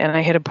down. And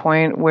I hit a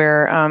point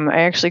where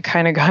I actually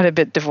kind of got a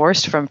bit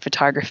divorced from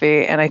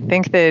photography. And I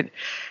think that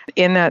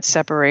in that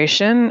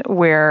separation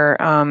where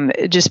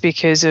just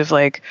because of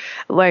like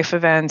life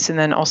events and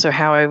then also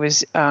how I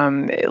was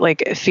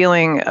like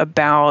feeling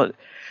about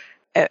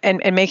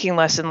and making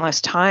less and less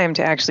time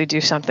to actually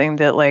do something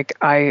that like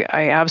I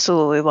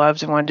absolutely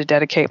loved and wanted to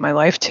dedicate my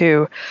life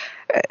to,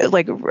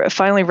 like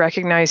finally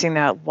recognizing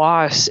that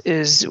loss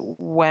is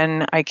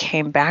when I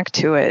came back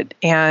to it.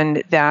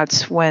 And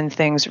that's when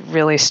things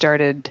really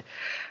started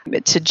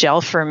to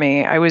gel for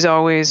me. I was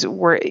always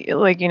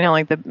like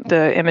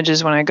the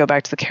images when I go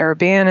back to the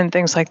Caribbean and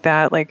things like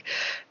that, like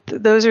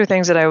those are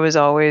things that I was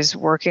always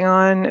working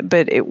on,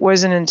 but it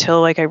wasn't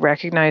until like I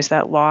recognized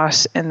that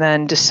loss and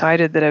then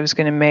decided that I was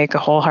going to make a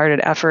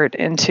wholehearted effort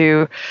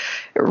into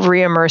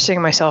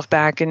re-immersing myself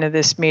back into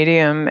this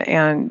medium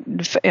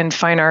and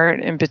fine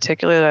art in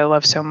particular that I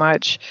love so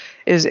much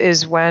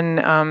is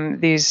when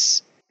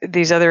these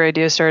other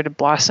ideas started to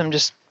blossom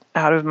just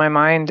out of my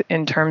mind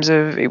in terms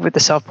of with the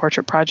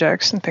self-portrait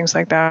projects and things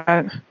like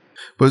that.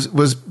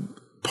 Was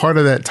part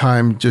of that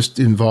time just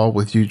involved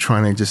with you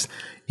trying to just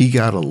eke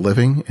out a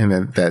living, and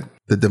that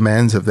the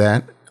demands of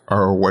that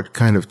are what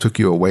kind of took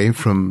you away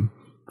from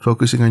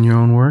focusing on your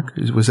own work?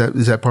 Is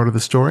that part of the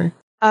story?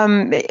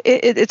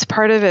 It's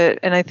part of it.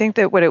 And I think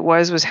that what it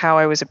was how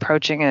I was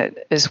approaching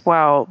it as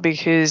well,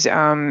 because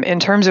in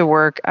terms of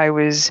work, I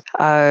was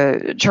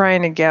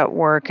trying to get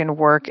work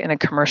in a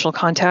commercial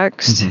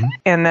context, mm-hmm.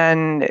 and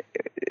then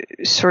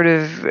sort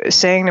of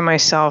saying to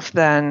myself,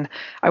 then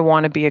I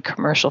want to be a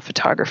commercial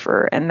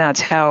photographer. And that's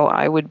how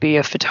I would be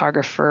a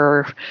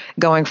photographer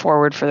going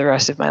forward for the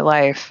rest of my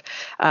life.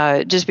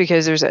 Just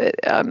because there's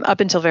up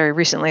until very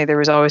recently, there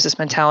was always this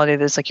mentality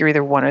that's like, you're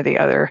either one or the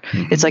other.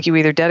 Mm-hmm. It's like you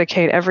either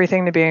dedicate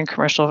everything to being a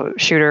commercial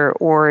shooter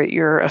or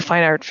you're a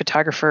fine art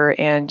photographer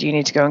and you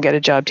need to go and get a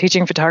job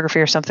teaching photography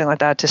or something like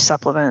that to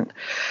supplement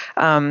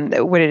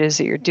what it is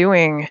that you're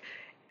doing.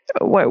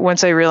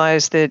 Once I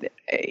realized that,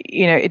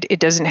 it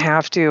doesn't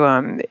have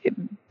to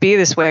be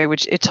this way,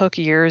 which it took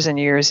years and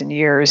years and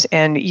years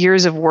and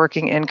years of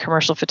working in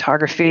commercial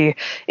photography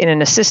in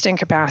an assisting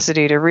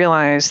capacity to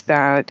realize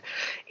that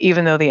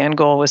even though the end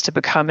goal was to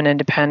become an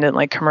independent,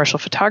 like commercial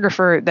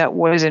photographer, that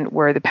wasn't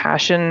where the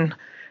passion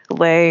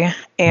lay.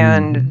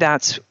 And mm-hmm.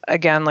 that's,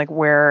 again, like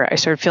where I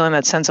started feeling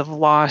that sense of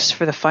loss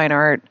for the fine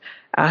art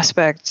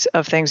aspect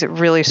of things that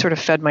really sort of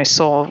fed my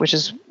soul, which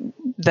is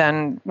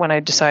then when I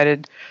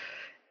decided,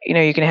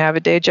 you can have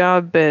a day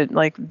job, but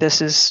like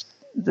this is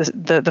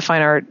the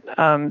fine art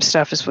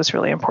stuff is what's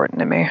really important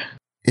to me.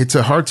 It's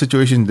a hard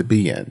situation to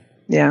be in.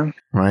 Yeah.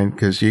 Right.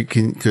 Because you're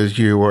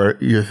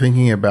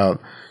thinking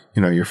about,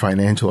 your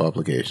financial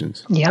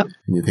obligations. Yep.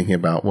 And you're thinking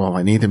about, well,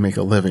 I need to make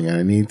a living and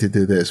I need to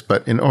do this.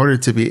 But in order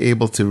to be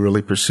able to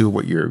really pursue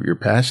what your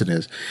passion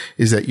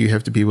is that you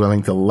have to be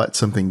willing to let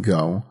something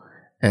go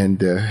and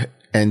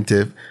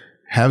to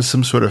have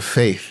some sort of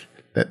faith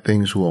that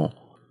things will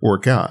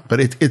work out.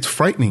 But it's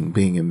frightening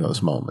being in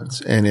those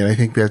moments. And I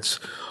think that's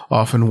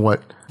often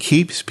what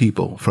keeps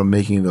people from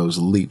making those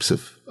leaps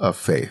of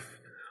faith.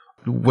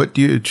 What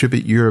do you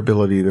attribute your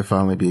ability to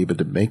finally be able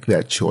to make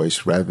that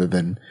choice rather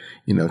than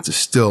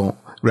still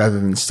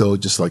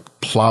just like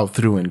plow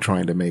through and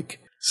trying to make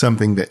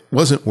something that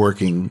wasn't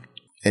working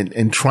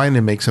and trying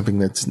to make something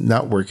that's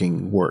not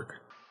working work?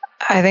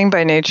 I think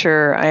by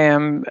nature I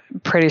am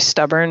pretty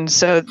stubborn.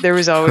 So there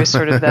was always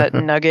sort of that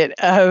nugget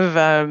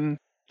of,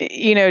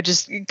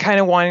 just kind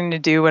of wanting to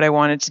do what I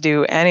wanted to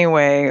do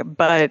anyway.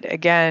 But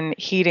again,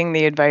 heeding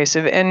the advice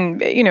of,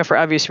 and, for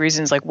obvious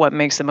reasons, like what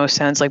makes the most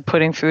sense, like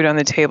putting food on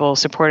the table,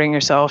 supporting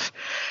yourself.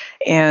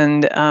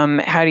 And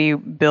how do you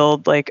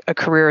build like a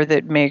career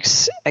that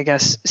makes, I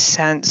guess,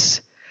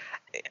 sense?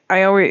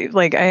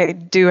 I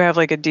do have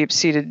like a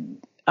deep-seated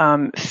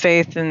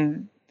faith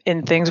in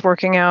in things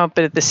working out,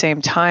 but at the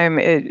same time,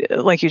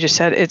 like you just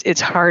said,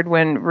 it's hard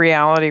when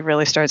reality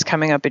really starts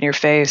coming up in your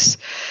face,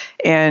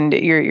 and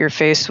you're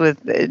faced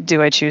with,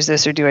 do I choose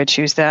this or do I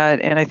choose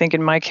that? And I think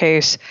in my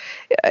case,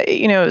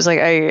 it was like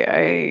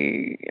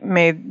I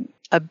made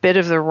a bit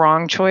of the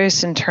wrong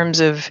choice in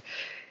terms of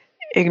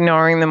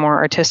ignoring the more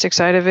artistic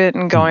side of it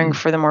and going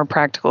for the more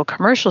practical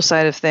commercial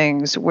side of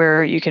things,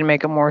 where you can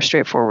make a more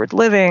straightforward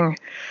living.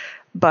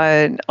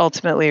 But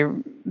ultimately,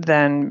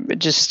 then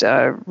just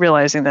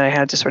realizing that I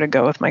had to sort of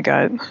go with my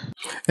gut.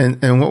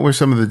 And what were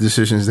some of the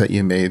decisions that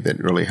you made that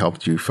really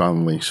helped you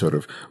finally sort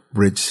of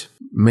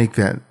make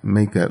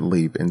that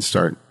leap and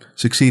start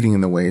succeeding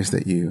in the ways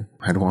that you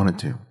had wanted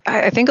to?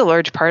 I think a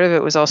large part of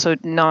it was also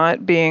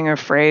not being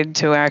afraid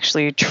to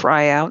actually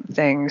try out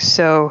things.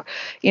 So,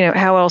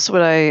 how else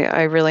would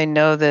I really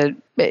know that,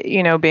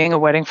 being a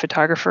wedding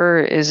photographer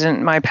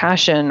isn't my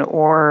passion,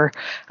 or,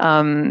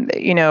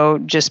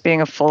 just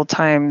being a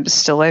full-time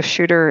still life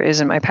shooter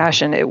isn't my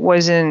passion. It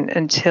wasn't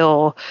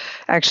until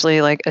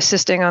actually like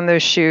assisting on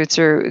those shoots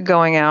or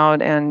going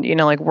out and,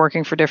 like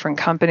working for different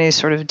companies,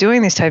 sort of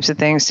doing these types of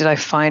things, did I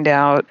find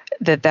out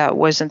that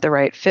wasn't the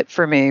right fit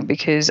for me.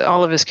 Because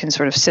all of us can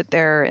sort of sit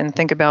there and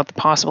think about the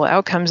possible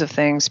outcomes of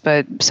things,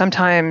 but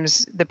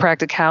sometimes the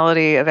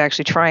practicality of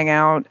actually trying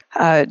out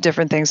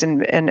different things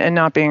and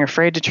not being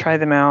afraid to try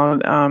them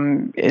out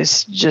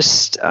is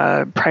just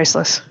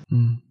priceless.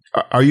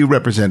 Are you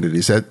represented?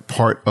 Is that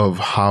part of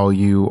how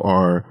you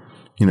are,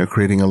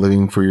 creating a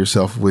living for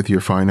yourself with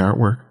your fine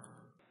artwork?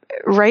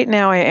 Right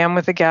now I am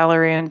with a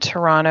gallery in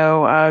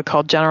Toronto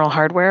called General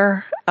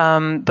Hardware.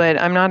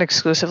 But I'm not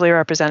exclusively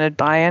represented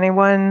by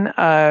anyone.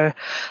 And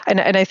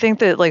I think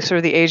that like sort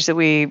of the age that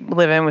we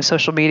live in with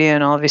social media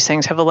and all of these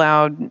things have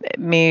allowed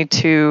me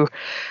to,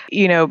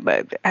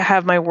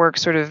 have my work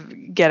sort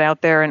of get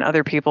out there and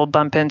other people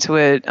bump into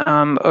it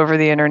over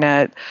the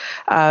internet.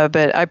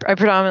 But I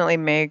predominantly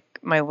make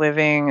my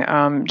living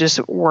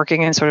just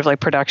working in sort of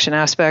like production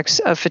aspects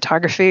of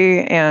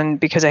photography. And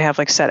because I have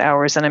like set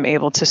hours, then I'm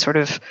able to sort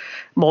of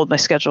mold my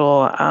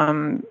schedule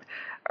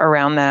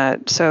around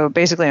that. So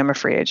basically I'm a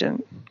free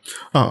agent.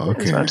 Oh, okay.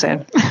 That's what I'm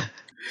saying.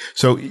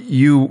 So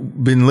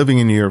you've been living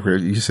in New York,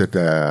 you said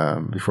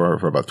before,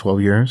 for about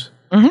 12 years,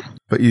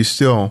 but you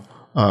still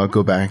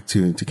go back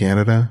to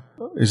Canada.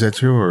 Is that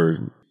true,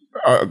 or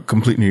a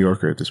complete New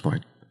Yorker at this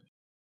point?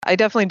 I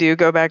definitely do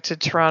go back to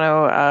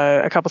Toronto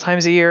a couple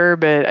times a year,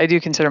 but I do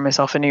consider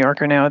myself a New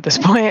Yorker now at this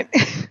point.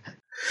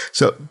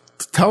 So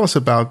tell us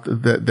about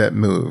that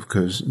move,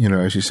 because,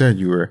 as you said,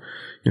 you were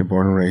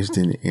born and raised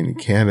in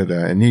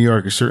Canada, and New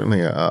York is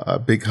certainly a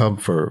big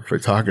hub for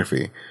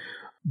photography,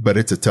 but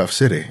it's a tough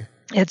city.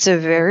 It's a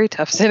very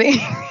tough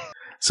city.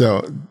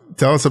 So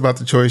tell us about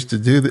the choice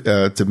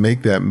to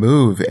make that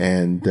move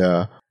and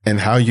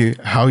how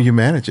you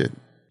manage it.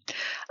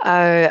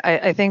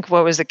 I think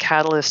what was the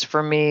catalyst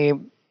for me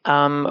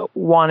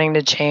wanting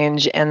to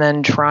change and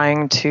then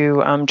trying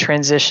to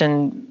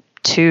transition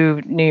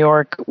to New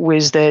York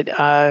was that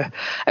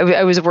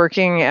I was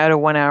working at a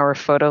 1-hour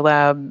photo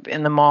lab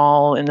in the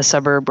mall in the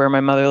suburb where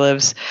my mother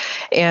lives,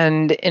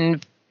 and in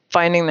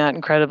finding that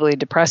incredibly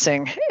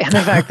depressing. And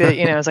the fact that,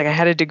 it's like I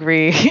had a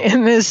degree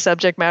in this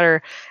subject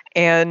matter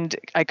and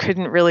I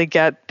couldn't really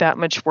get that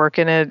much work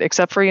in it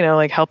except for,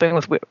 like helping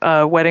with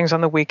weddings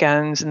on the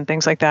weekends and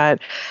things like that.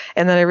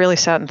 And then I really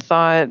sat and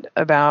thought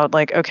about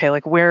like, okay,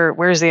 like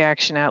where's the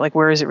action at? Like,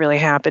 where is it really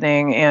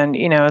happening? And,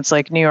 it's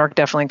like New York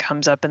definitely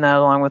comes up in that,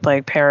 along with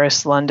like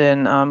Paris,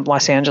 London,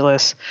 Los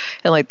Angeles,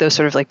 and like those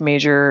sort of like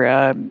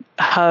major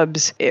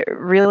hubs. It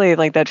really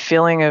like that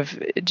feeling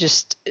of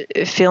just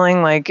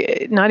feeling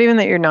like not even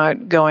that you're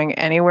not going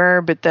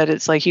anywhere, but that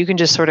it's like you can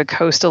just sort of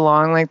coast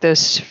along like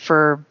this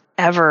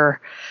forever,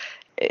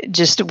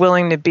 just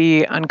willing to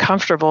be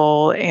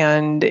uncomfortable.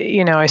 And,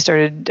 I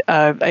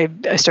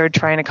started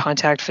trying to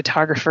contact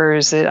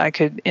photographers that I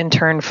could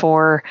intern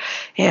for.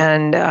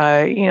 And,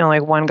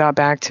 like one got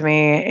back to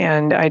me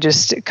and I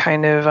just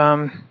kind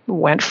of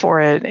went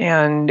for it.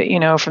 And,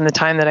 from the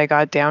time that I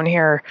got down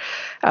here,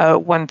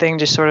 one thing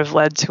just sort of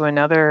led to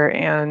another.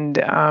 And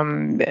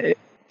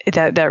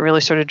that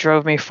really sort of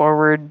drove me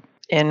forward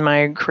in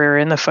my career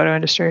in the photo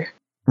industry.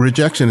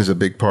 Rejection is a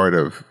big part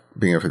of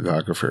being a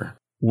photographer.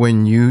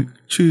 When you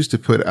choose to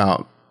put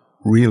out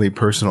really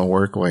personal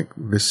work like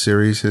this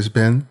series has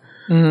been,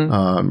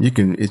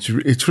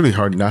 it's really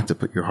hard not to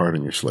put your heart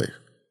on your sleeve.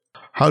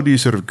 How do you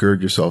sort of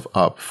gird yourself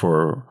up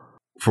for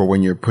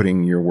when you're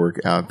putting your work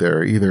out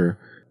there, either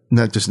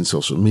not just in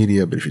social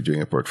media, but if you're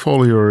doing a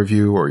portfolio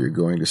review or you're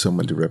going to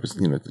someone to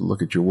represent, to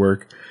look at your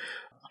work?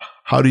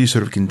 How do you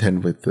sort of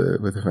contend with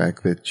the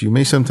fact that you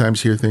may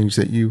sometimes hear things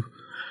that you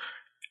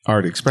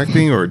aren't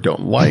expecting or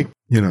don't like?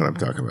 You know what I'm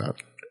talking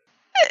about.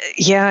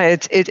 Yeah,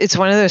 it's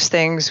one of those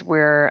things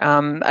where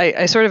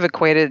I sort of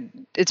equated.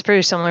 It's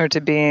pretty similar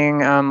to being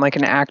like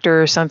an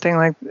actor or something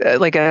like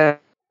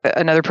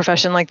another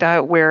profession like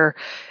that, where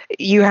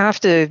you have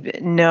to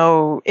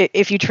know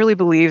if you truly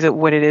believe that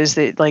what it is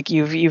that like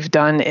you've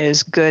done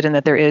is good and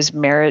that there is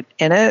merit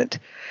in it,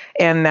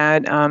 and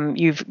that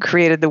you've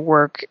created the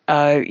work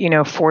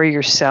for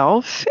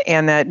yourself,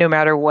 and that no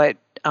matter what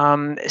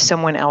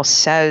someone else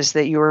says,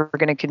 that you're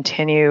going to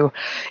continue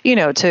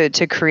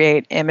to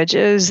create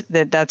images,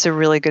 that's a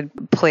really good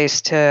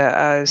place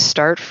to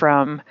start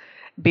from.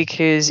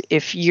 Because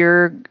if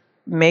you're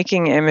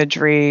making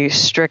imagery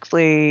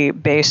strictly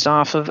based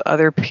off of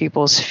other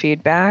people's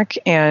feedback,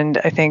 and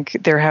I think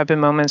there have been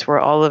moments where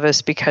all of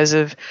us, because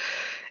of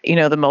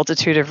the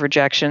multitude of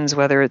rejections,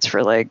 whether it's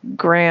for like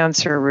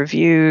grants or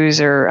reviews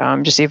or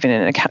just even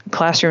in a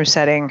classroom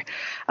setting,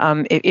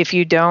 if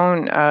you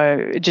don't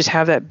just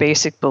have that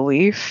basic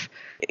belief,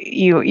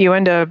 you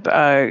end up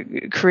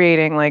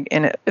creating like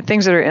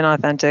things that are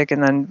inauthentic,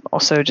 and then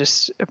also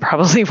just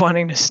probably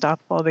wanting to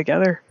stop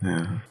altogether.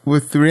 Yeah.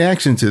 With the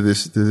reaction to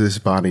this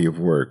body of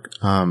work,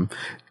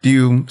 do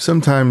you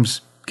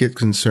sometimes get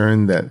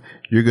concerned that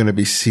you're going to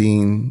be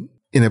seen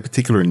in a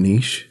particular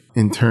niche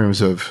in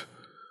terms of?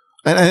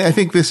 And I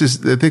think this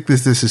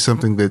is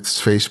something that's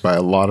faced by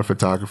a lot of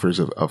photographers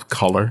of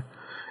color,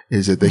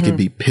 is that they can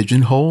be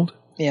pigeonholed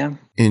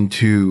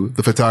into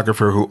the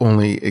photographer who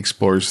only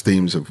explores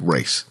themes of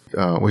race,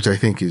 which I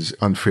think is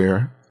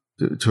unfair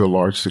to a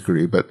large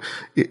degree. But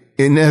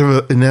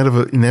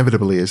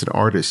inevitably, as an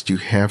artist, you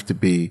have to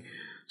be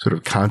sort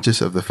of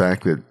conscious of the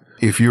fact that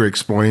if you're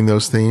exploring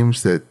those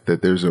themes, that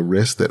there's a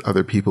risk that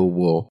other people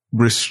will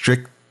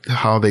restrict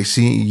how they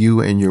see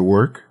you and your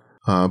work.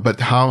 But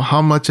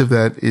how much of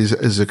that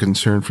is a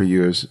concern for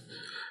you as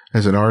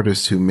an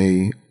artist who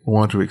may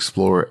want to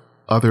explore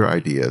other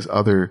ideas,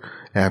 other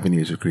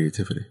avenues of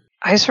creativity?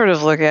 I sort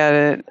of look at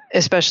it,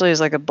 especially as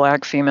like a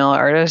Black female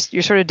artist,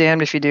 you're sort of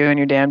damned if you do and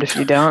you're damned if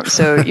you don't.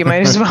 So you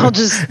might as well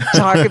just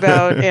talk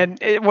about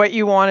what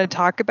you want to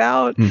talk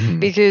about,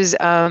 because,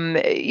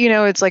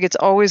 it's like it's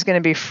always going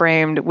to be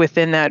framed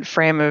within that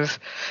frame of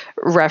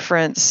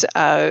reference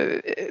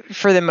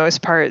for the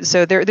most part.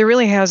 So there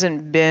really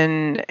hasn't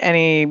been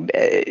any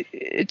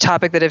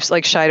topic that I've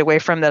like shied away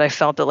from that I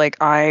felt that like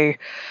I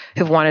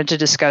have wanted to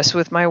discuss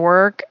with my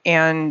work.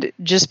 And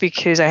just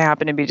because I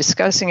happen to be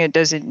discussing it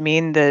doesn't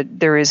mean that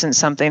there isn't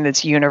something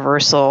that's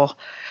universal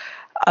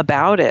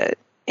about it.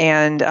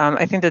 And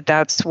I think that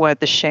that's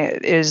what the shame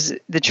is,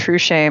 the true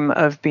shame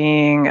of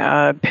being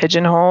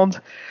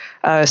pigeonholed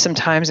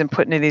sometimes and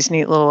put into these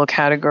neat little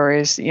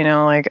categories,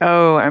 like,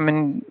 oh, I'm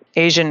an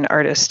Asian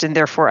artist and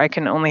therefore I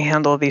can only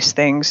handle these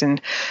things,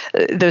 and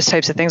those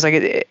types of things.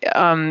 Like,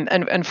 and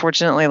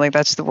unfortunately, like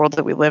that's the world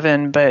that we live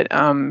in. But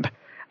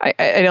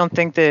I don't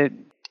think that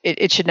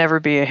it should never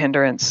be a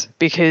hindrance,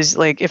 because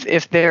like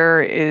if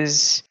there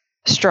is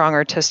strong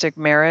artistic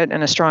merit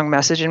and a strong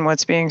message in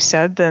what's being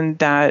said, then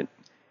that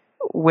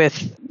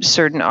with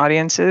certain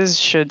audiences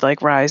should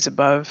like rise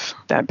above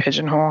that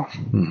pigeonhole.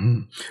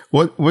 Mm-hmm.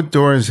 What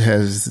doors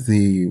has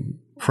the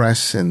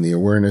press and the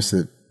awareness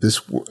that this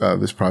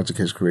project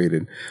has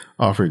created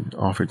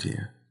offered to you?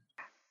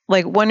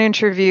 Like one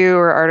interview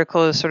or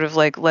article is sort of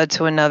like led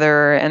to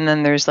another, and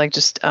then there's like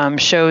just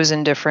shows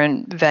in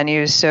different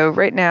venues. So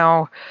right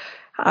now,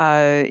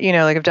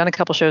 like I've done a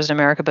couple shows in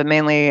America, but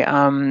mainly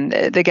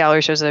the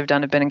gallery shows that I've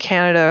done have been in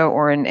Canada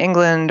or in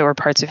England or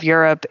parts of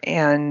Europe,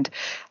 and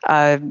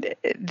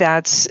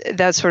that's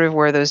sort of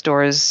where those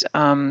doors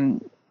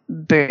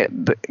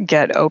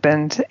get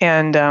opened,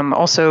 and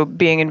also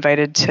being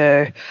invited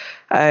to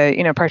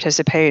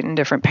participate in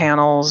different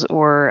panels,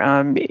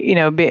 or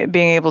being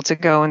able to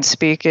go and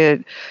speak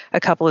at a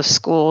couple of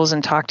schools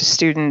and talk to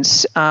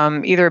students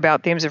either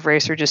about themes of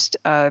race or just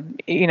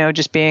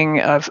just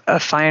being a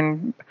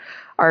fine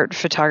art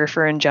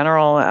photographer in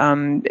general.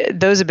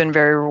 Those have been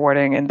very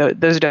rewarding, and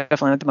those are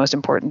definitely the most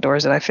important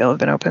doors that I feel have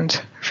been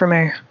opened for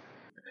me.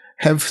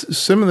 Have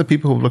some of the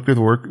people who looked at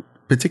the work,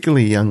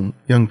 particularly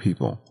young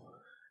people,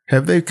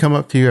 have they come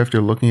up to you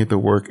after looking at the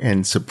work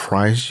and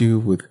surprised you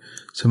with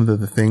some of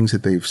the things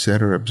that they've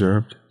said or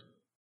observed?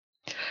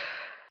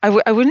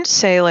 I wouldn't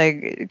say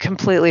like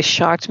completely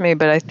shocked me,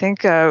 but I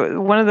think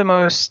one of the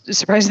most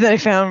surprising that I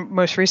found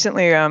most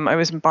recently, I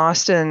was in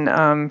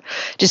Boston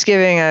just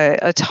giving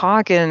a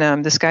talk,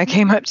 and this guy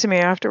came up to me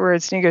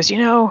afterwards and he goes,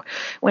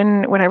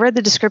 when I read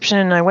the description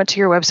and I went to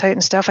your website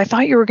and stuff, I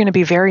thought you were going to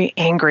be very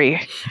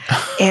angry.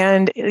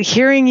 And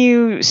hearing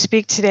you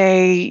speak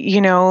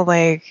today,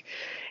 like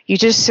you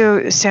just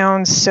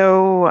sound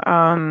so,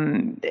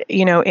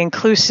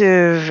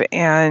 inclusive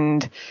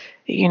and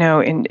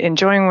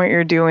enjoying what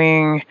you're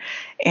doing.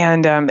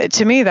 And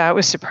to me, that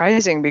was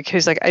surprising,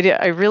 because like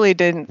I really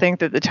didn't think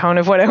that the tone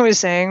of what I was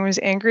saying was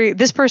angry.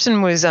 This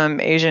person was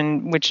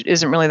Asian, which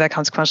isn't really that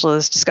consequential to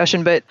this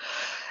discussion, but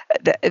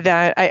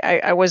that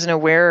I wasn't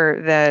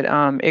aware that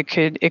it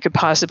could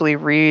possibly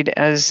read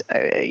as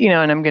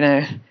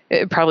and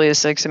it probably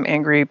is like some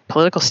angry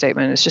political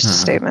statement. It's just a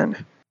statement.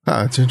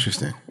 Oh, that's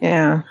interesting.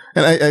 Yeah.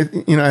 And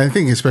I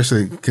think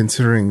especially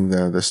considering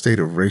the state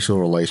of racial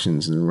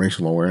relations and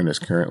racial awareness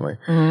currently,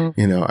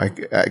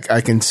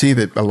 I can see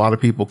that a lot of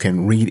people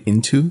can read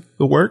into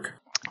the work.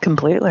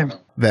 Completely.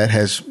 That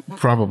has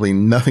probably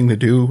nothing to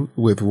do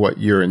with what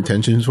your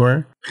intentions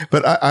were.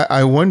 But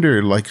I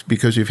wonder, like,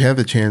 because you've had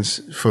the chance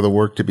for the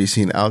work to be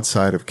seen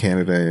outside of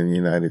Canada and the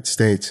United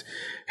States,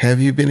 have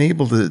you been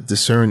able to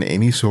discern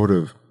any sort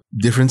of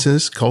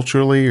differences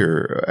culturally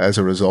or as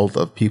a result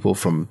of people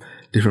from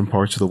different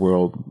parts of the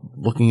world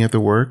looking at the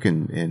work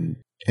and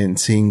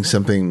seeing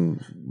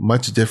something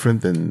much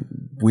different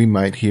than we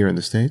might here in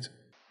the States?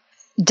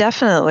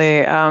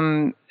 Definitely,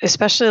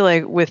 especially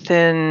like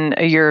within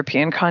a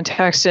European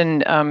context,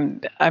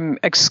 and I'm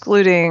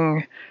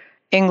excluding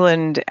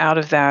England out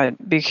of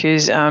that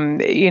because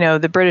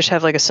the British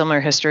have like a similar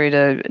history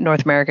to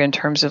North America in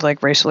terms of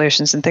like race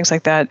relations and things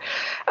like that.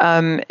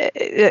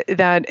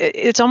 That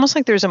it's almost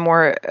like there's a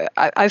more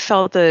I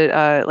felt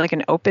that like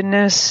an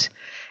openness,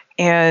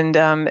 and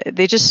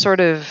they just sort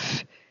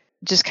of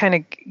just kind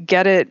of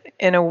get it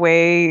in a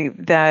way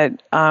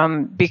that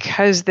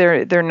because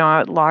they're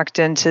not locked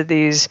into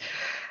these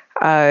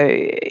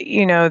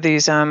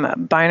binaries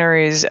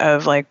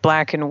of like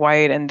black and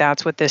white, and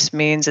that's what this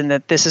means, and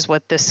that this is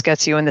what this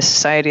gets you in this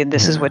society, and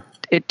this is what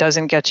it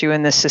doesn't get you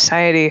in this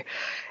society.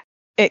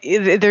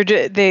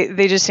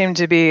 They just seem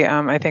to be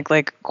I think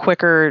like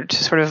quicker to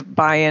sort of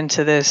buy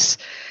into this.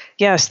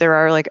 Yes, there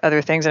are like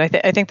other things, and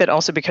I think that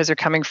also because they're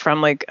coming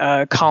from like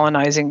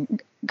colonizing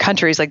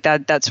countries, like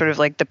that's sort of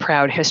like the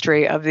proud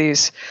history of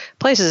these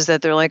places,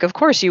 that they're like, of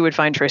course you would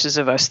find traces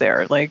of us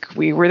there, like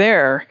we were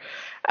there,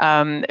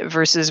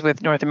 versus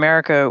with North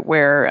America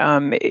where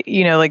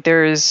like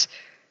there's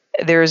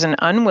an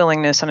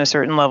unwillingness on a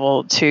certain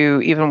level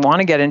to even want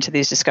to get into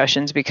these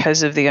discussions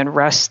because of the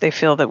unrest they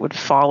feel that would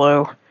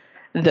follow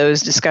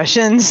those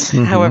discussions,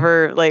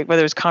 however, like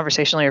whether it's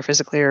conversationally or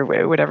physically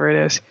or whatever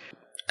it is.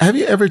 Have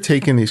you ever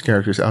taken these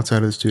characters outside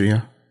of the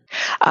studio?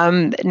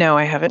 No,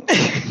 I haven't.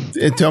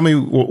 Tell me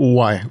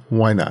why.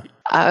 Why not?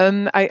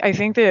 I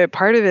think that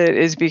part of it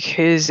is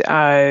because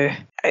I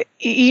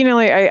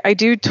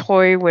do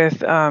toy with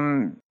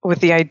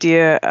the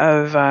idea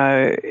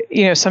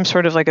of some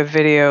sort of like a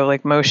video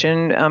like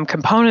motion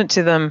component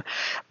to them,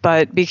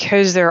 but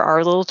because there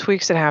are little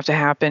tweaks that have to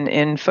happen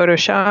in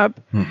Photoshop,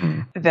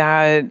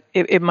 that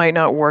it might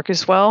not work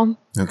as well.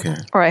 Okay.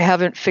 Or I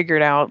haven't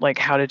figured out like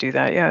how to do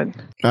that yet.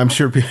 I'm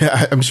sure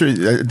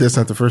that's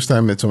not the first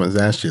time that someone's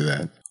asked you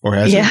that, or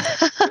has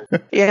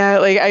it? Yeah.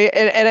 Like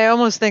I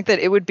almost think that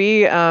it would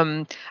be,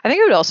 I think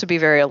it would also be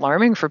very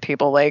alarming for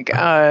people. Like,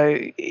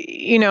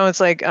 it's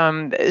like,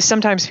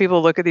 sometimes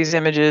people look at these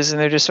images and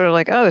they're just sort of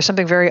like, oh, there's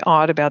something very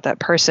odd about that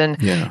person.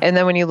 Yeah. And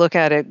then when you look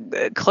at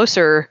it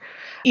closer,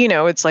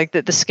 it's like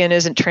that the skin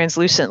isn't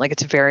translucent, like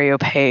it's very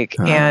opaque.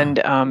 And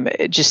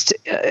there's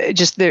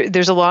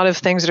a lot of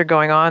things that are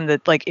going on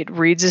that like it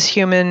reads as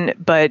human,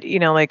 but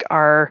like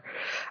our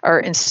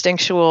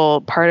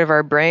instinctual part of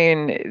our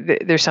brain,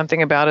 there's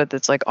something about it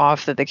that's like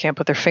off that they can't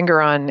put their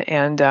finger on.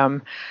 And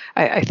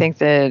I think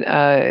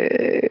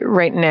that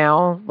right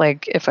now,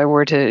 like if I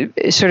were to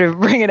sort of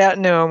bring it out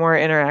into a more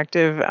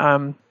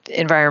interactive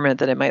environment,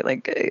 that it might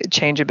like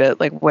change a bit,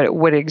 like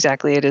what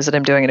exactly it is that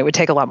I'm doing, and it would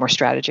take a lot more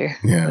strategy.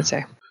 Yeah. Let's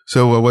say.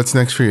 So what's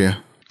next for you?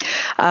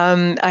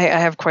 I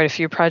have quite a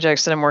few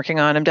projects that I'm working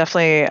on. I'm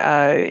definitely,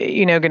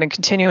 going to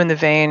continue in the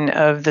vein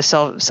of the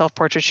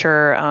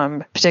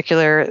self-portraiture,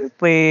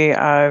 particularly.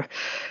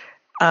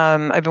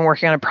 I've been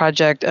working on a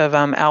project of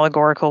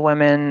allegorical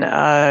women,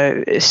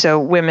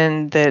 so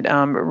women that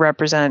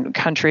represent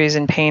countries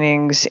in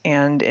paintings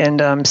and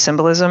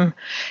symbolism,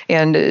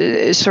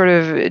 and sort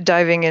of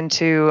diving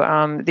into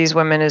these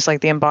women as like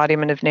the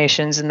embodiment of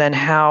nations, and then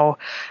how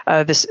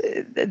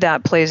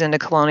that plays into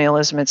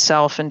colonialism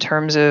itself in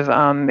terms of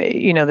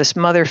this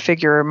mother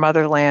figure,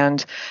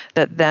 motherland,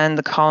 that then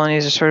the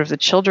colonies are sort of the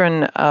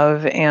children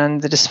of,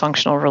 and the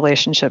dysfunctional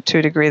relationship to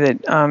a degree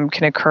that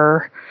can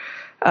occur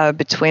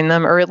between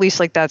them, or at least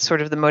like that's sort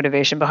of the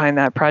motivation behind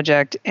that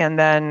project. And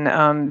then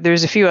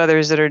there's a few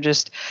others that are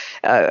just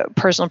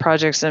personal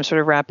projects that I'm sort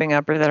of wrapping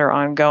up or that are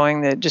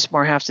ongoing that just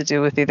more have to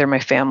do with either my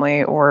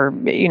family or,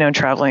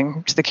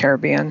 traveling to the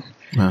Caribbean.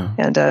 Wow.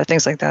 And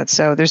things like that.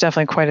 So there's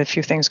definitely quite a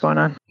few things going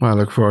on. Well, I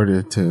look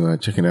forward to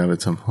checking it out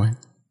at some point.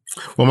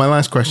 Well, my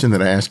last question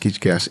that I ask each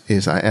guest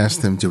is I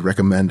ask them to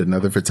recommend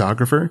another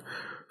photographer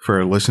for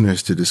our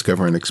listeners to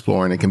discover and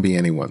explore, and it can be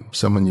anyone,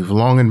 someone you've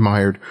long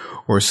admired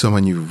or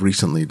someone you've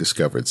recently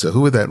discovered. So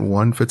who would that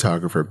one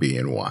photographer be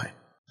and why?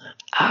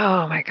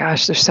 Oh my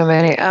gosh, there's so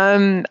many.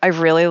 I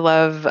really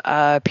love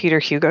Peter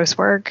Hugo's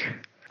work.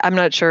 I'm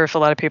not sure if a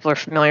lot of people are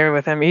familiar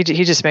with him. He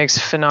just makes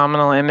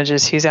phenomenal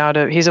images. He's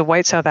a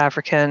white South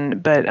African,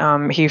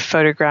 but he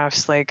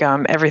photographs like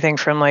everything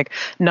from like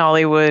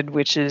Nollywood,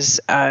 which is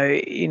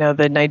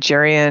the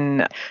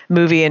Nigerian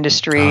movie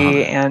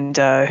industry, and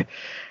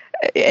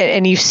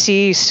you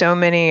see so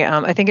many,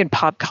 I think in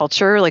pop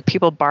culture, like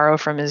people borrow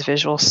from his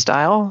visual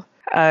style.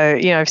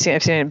 I've seen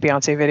it in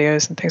Beyonce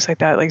videos and things like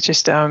that. Like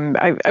just,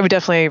 I would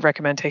definitely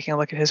recommend taking a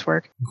look at his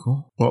work.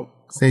 Cool. Well,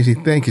 Stacey,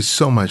 thank you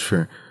so much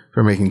for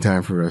making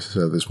time for us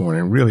this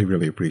morning. Really,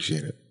 really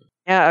appreciate it.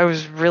 Yeah, I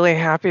was really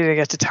happy to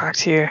get to talk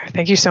to you.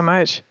 Thank you so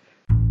much.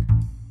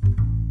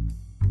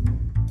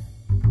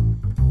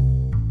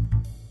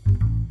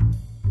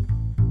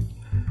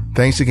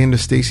 Thanks again to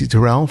Stacey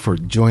Tyrell for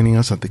joining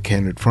us at The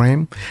Candid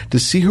Frame. To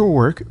see her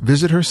work,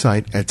 visit her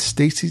site at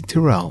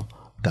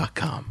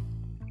staceytyrell.com.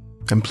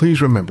 And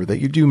please remember that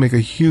you do make a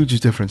huge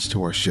difference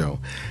to our show.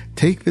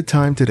 Take the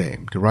time today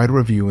to write a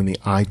review in the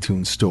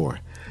iTunes store.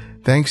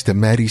 Thanks to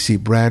Maddie C.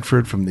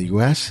 Bradford from the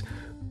U.S.,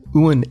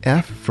 Ewan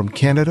F. from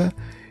Canada,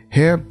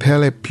 Herr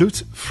Pelle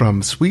Plutz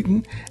from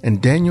Sweden, and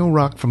Daniel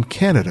Rock from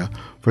Canada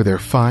for their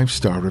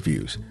 5-star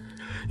reviews.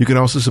 You can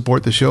also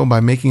support the show by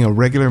making a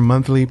regular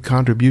monthly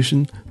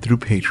contribution through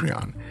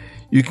Patreon.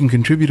 You can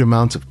contribute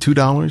amounts of $2,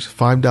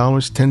 $5,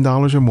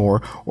 $10 or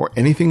more, or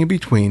anything in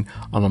between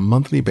on a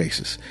monthly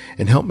basis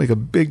and help make a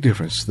big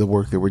difference to the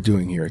work that we're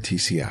doing here at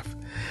TCF.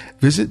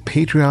 Visit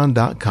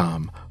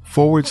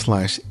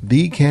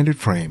patreon.com/The Candid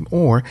Frame,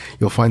 or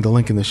you'll find the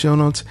link in the show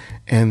notes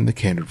and the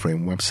Candid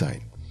Frame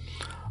website.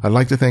 I'd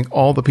like to thank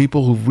all the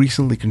people who've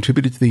recently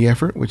contributed to the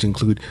effort, which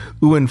include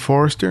Ewan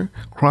Forrester,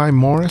 Crime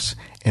Morris,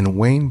 and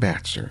Wayne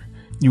Baxter.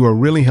 You are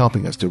really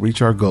helping us to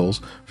reach our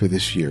goals for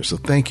this year, so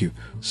thank you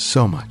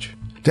so much.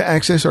 To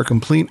access our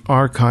complete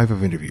archive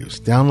of interviews,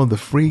 download the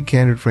free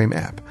Candid Frame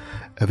app,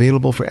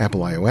 available for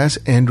Apple iOS,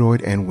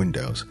 Android, and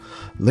Windows.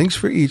 Links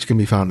for each can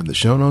be found in the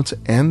show notes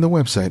and the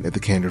website at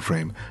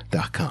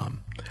thecandidframe.com.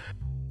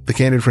 The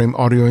Candid Frame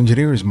audio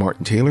engineer is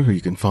Martin Taylor, who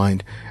you can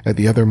find at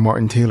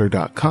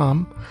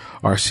theothermartintaylor.com.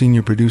 Our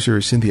senior producer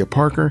is Cynthia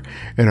Parker,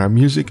 and our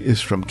music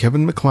is from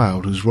Kevin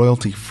MacLeod, whose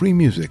royalty-free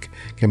music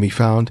can be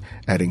found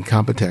at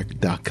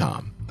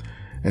incompetech.com.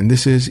 And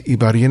this is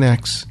Ibarian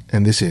X,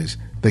 and this is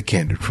The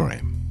Candid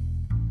Frame.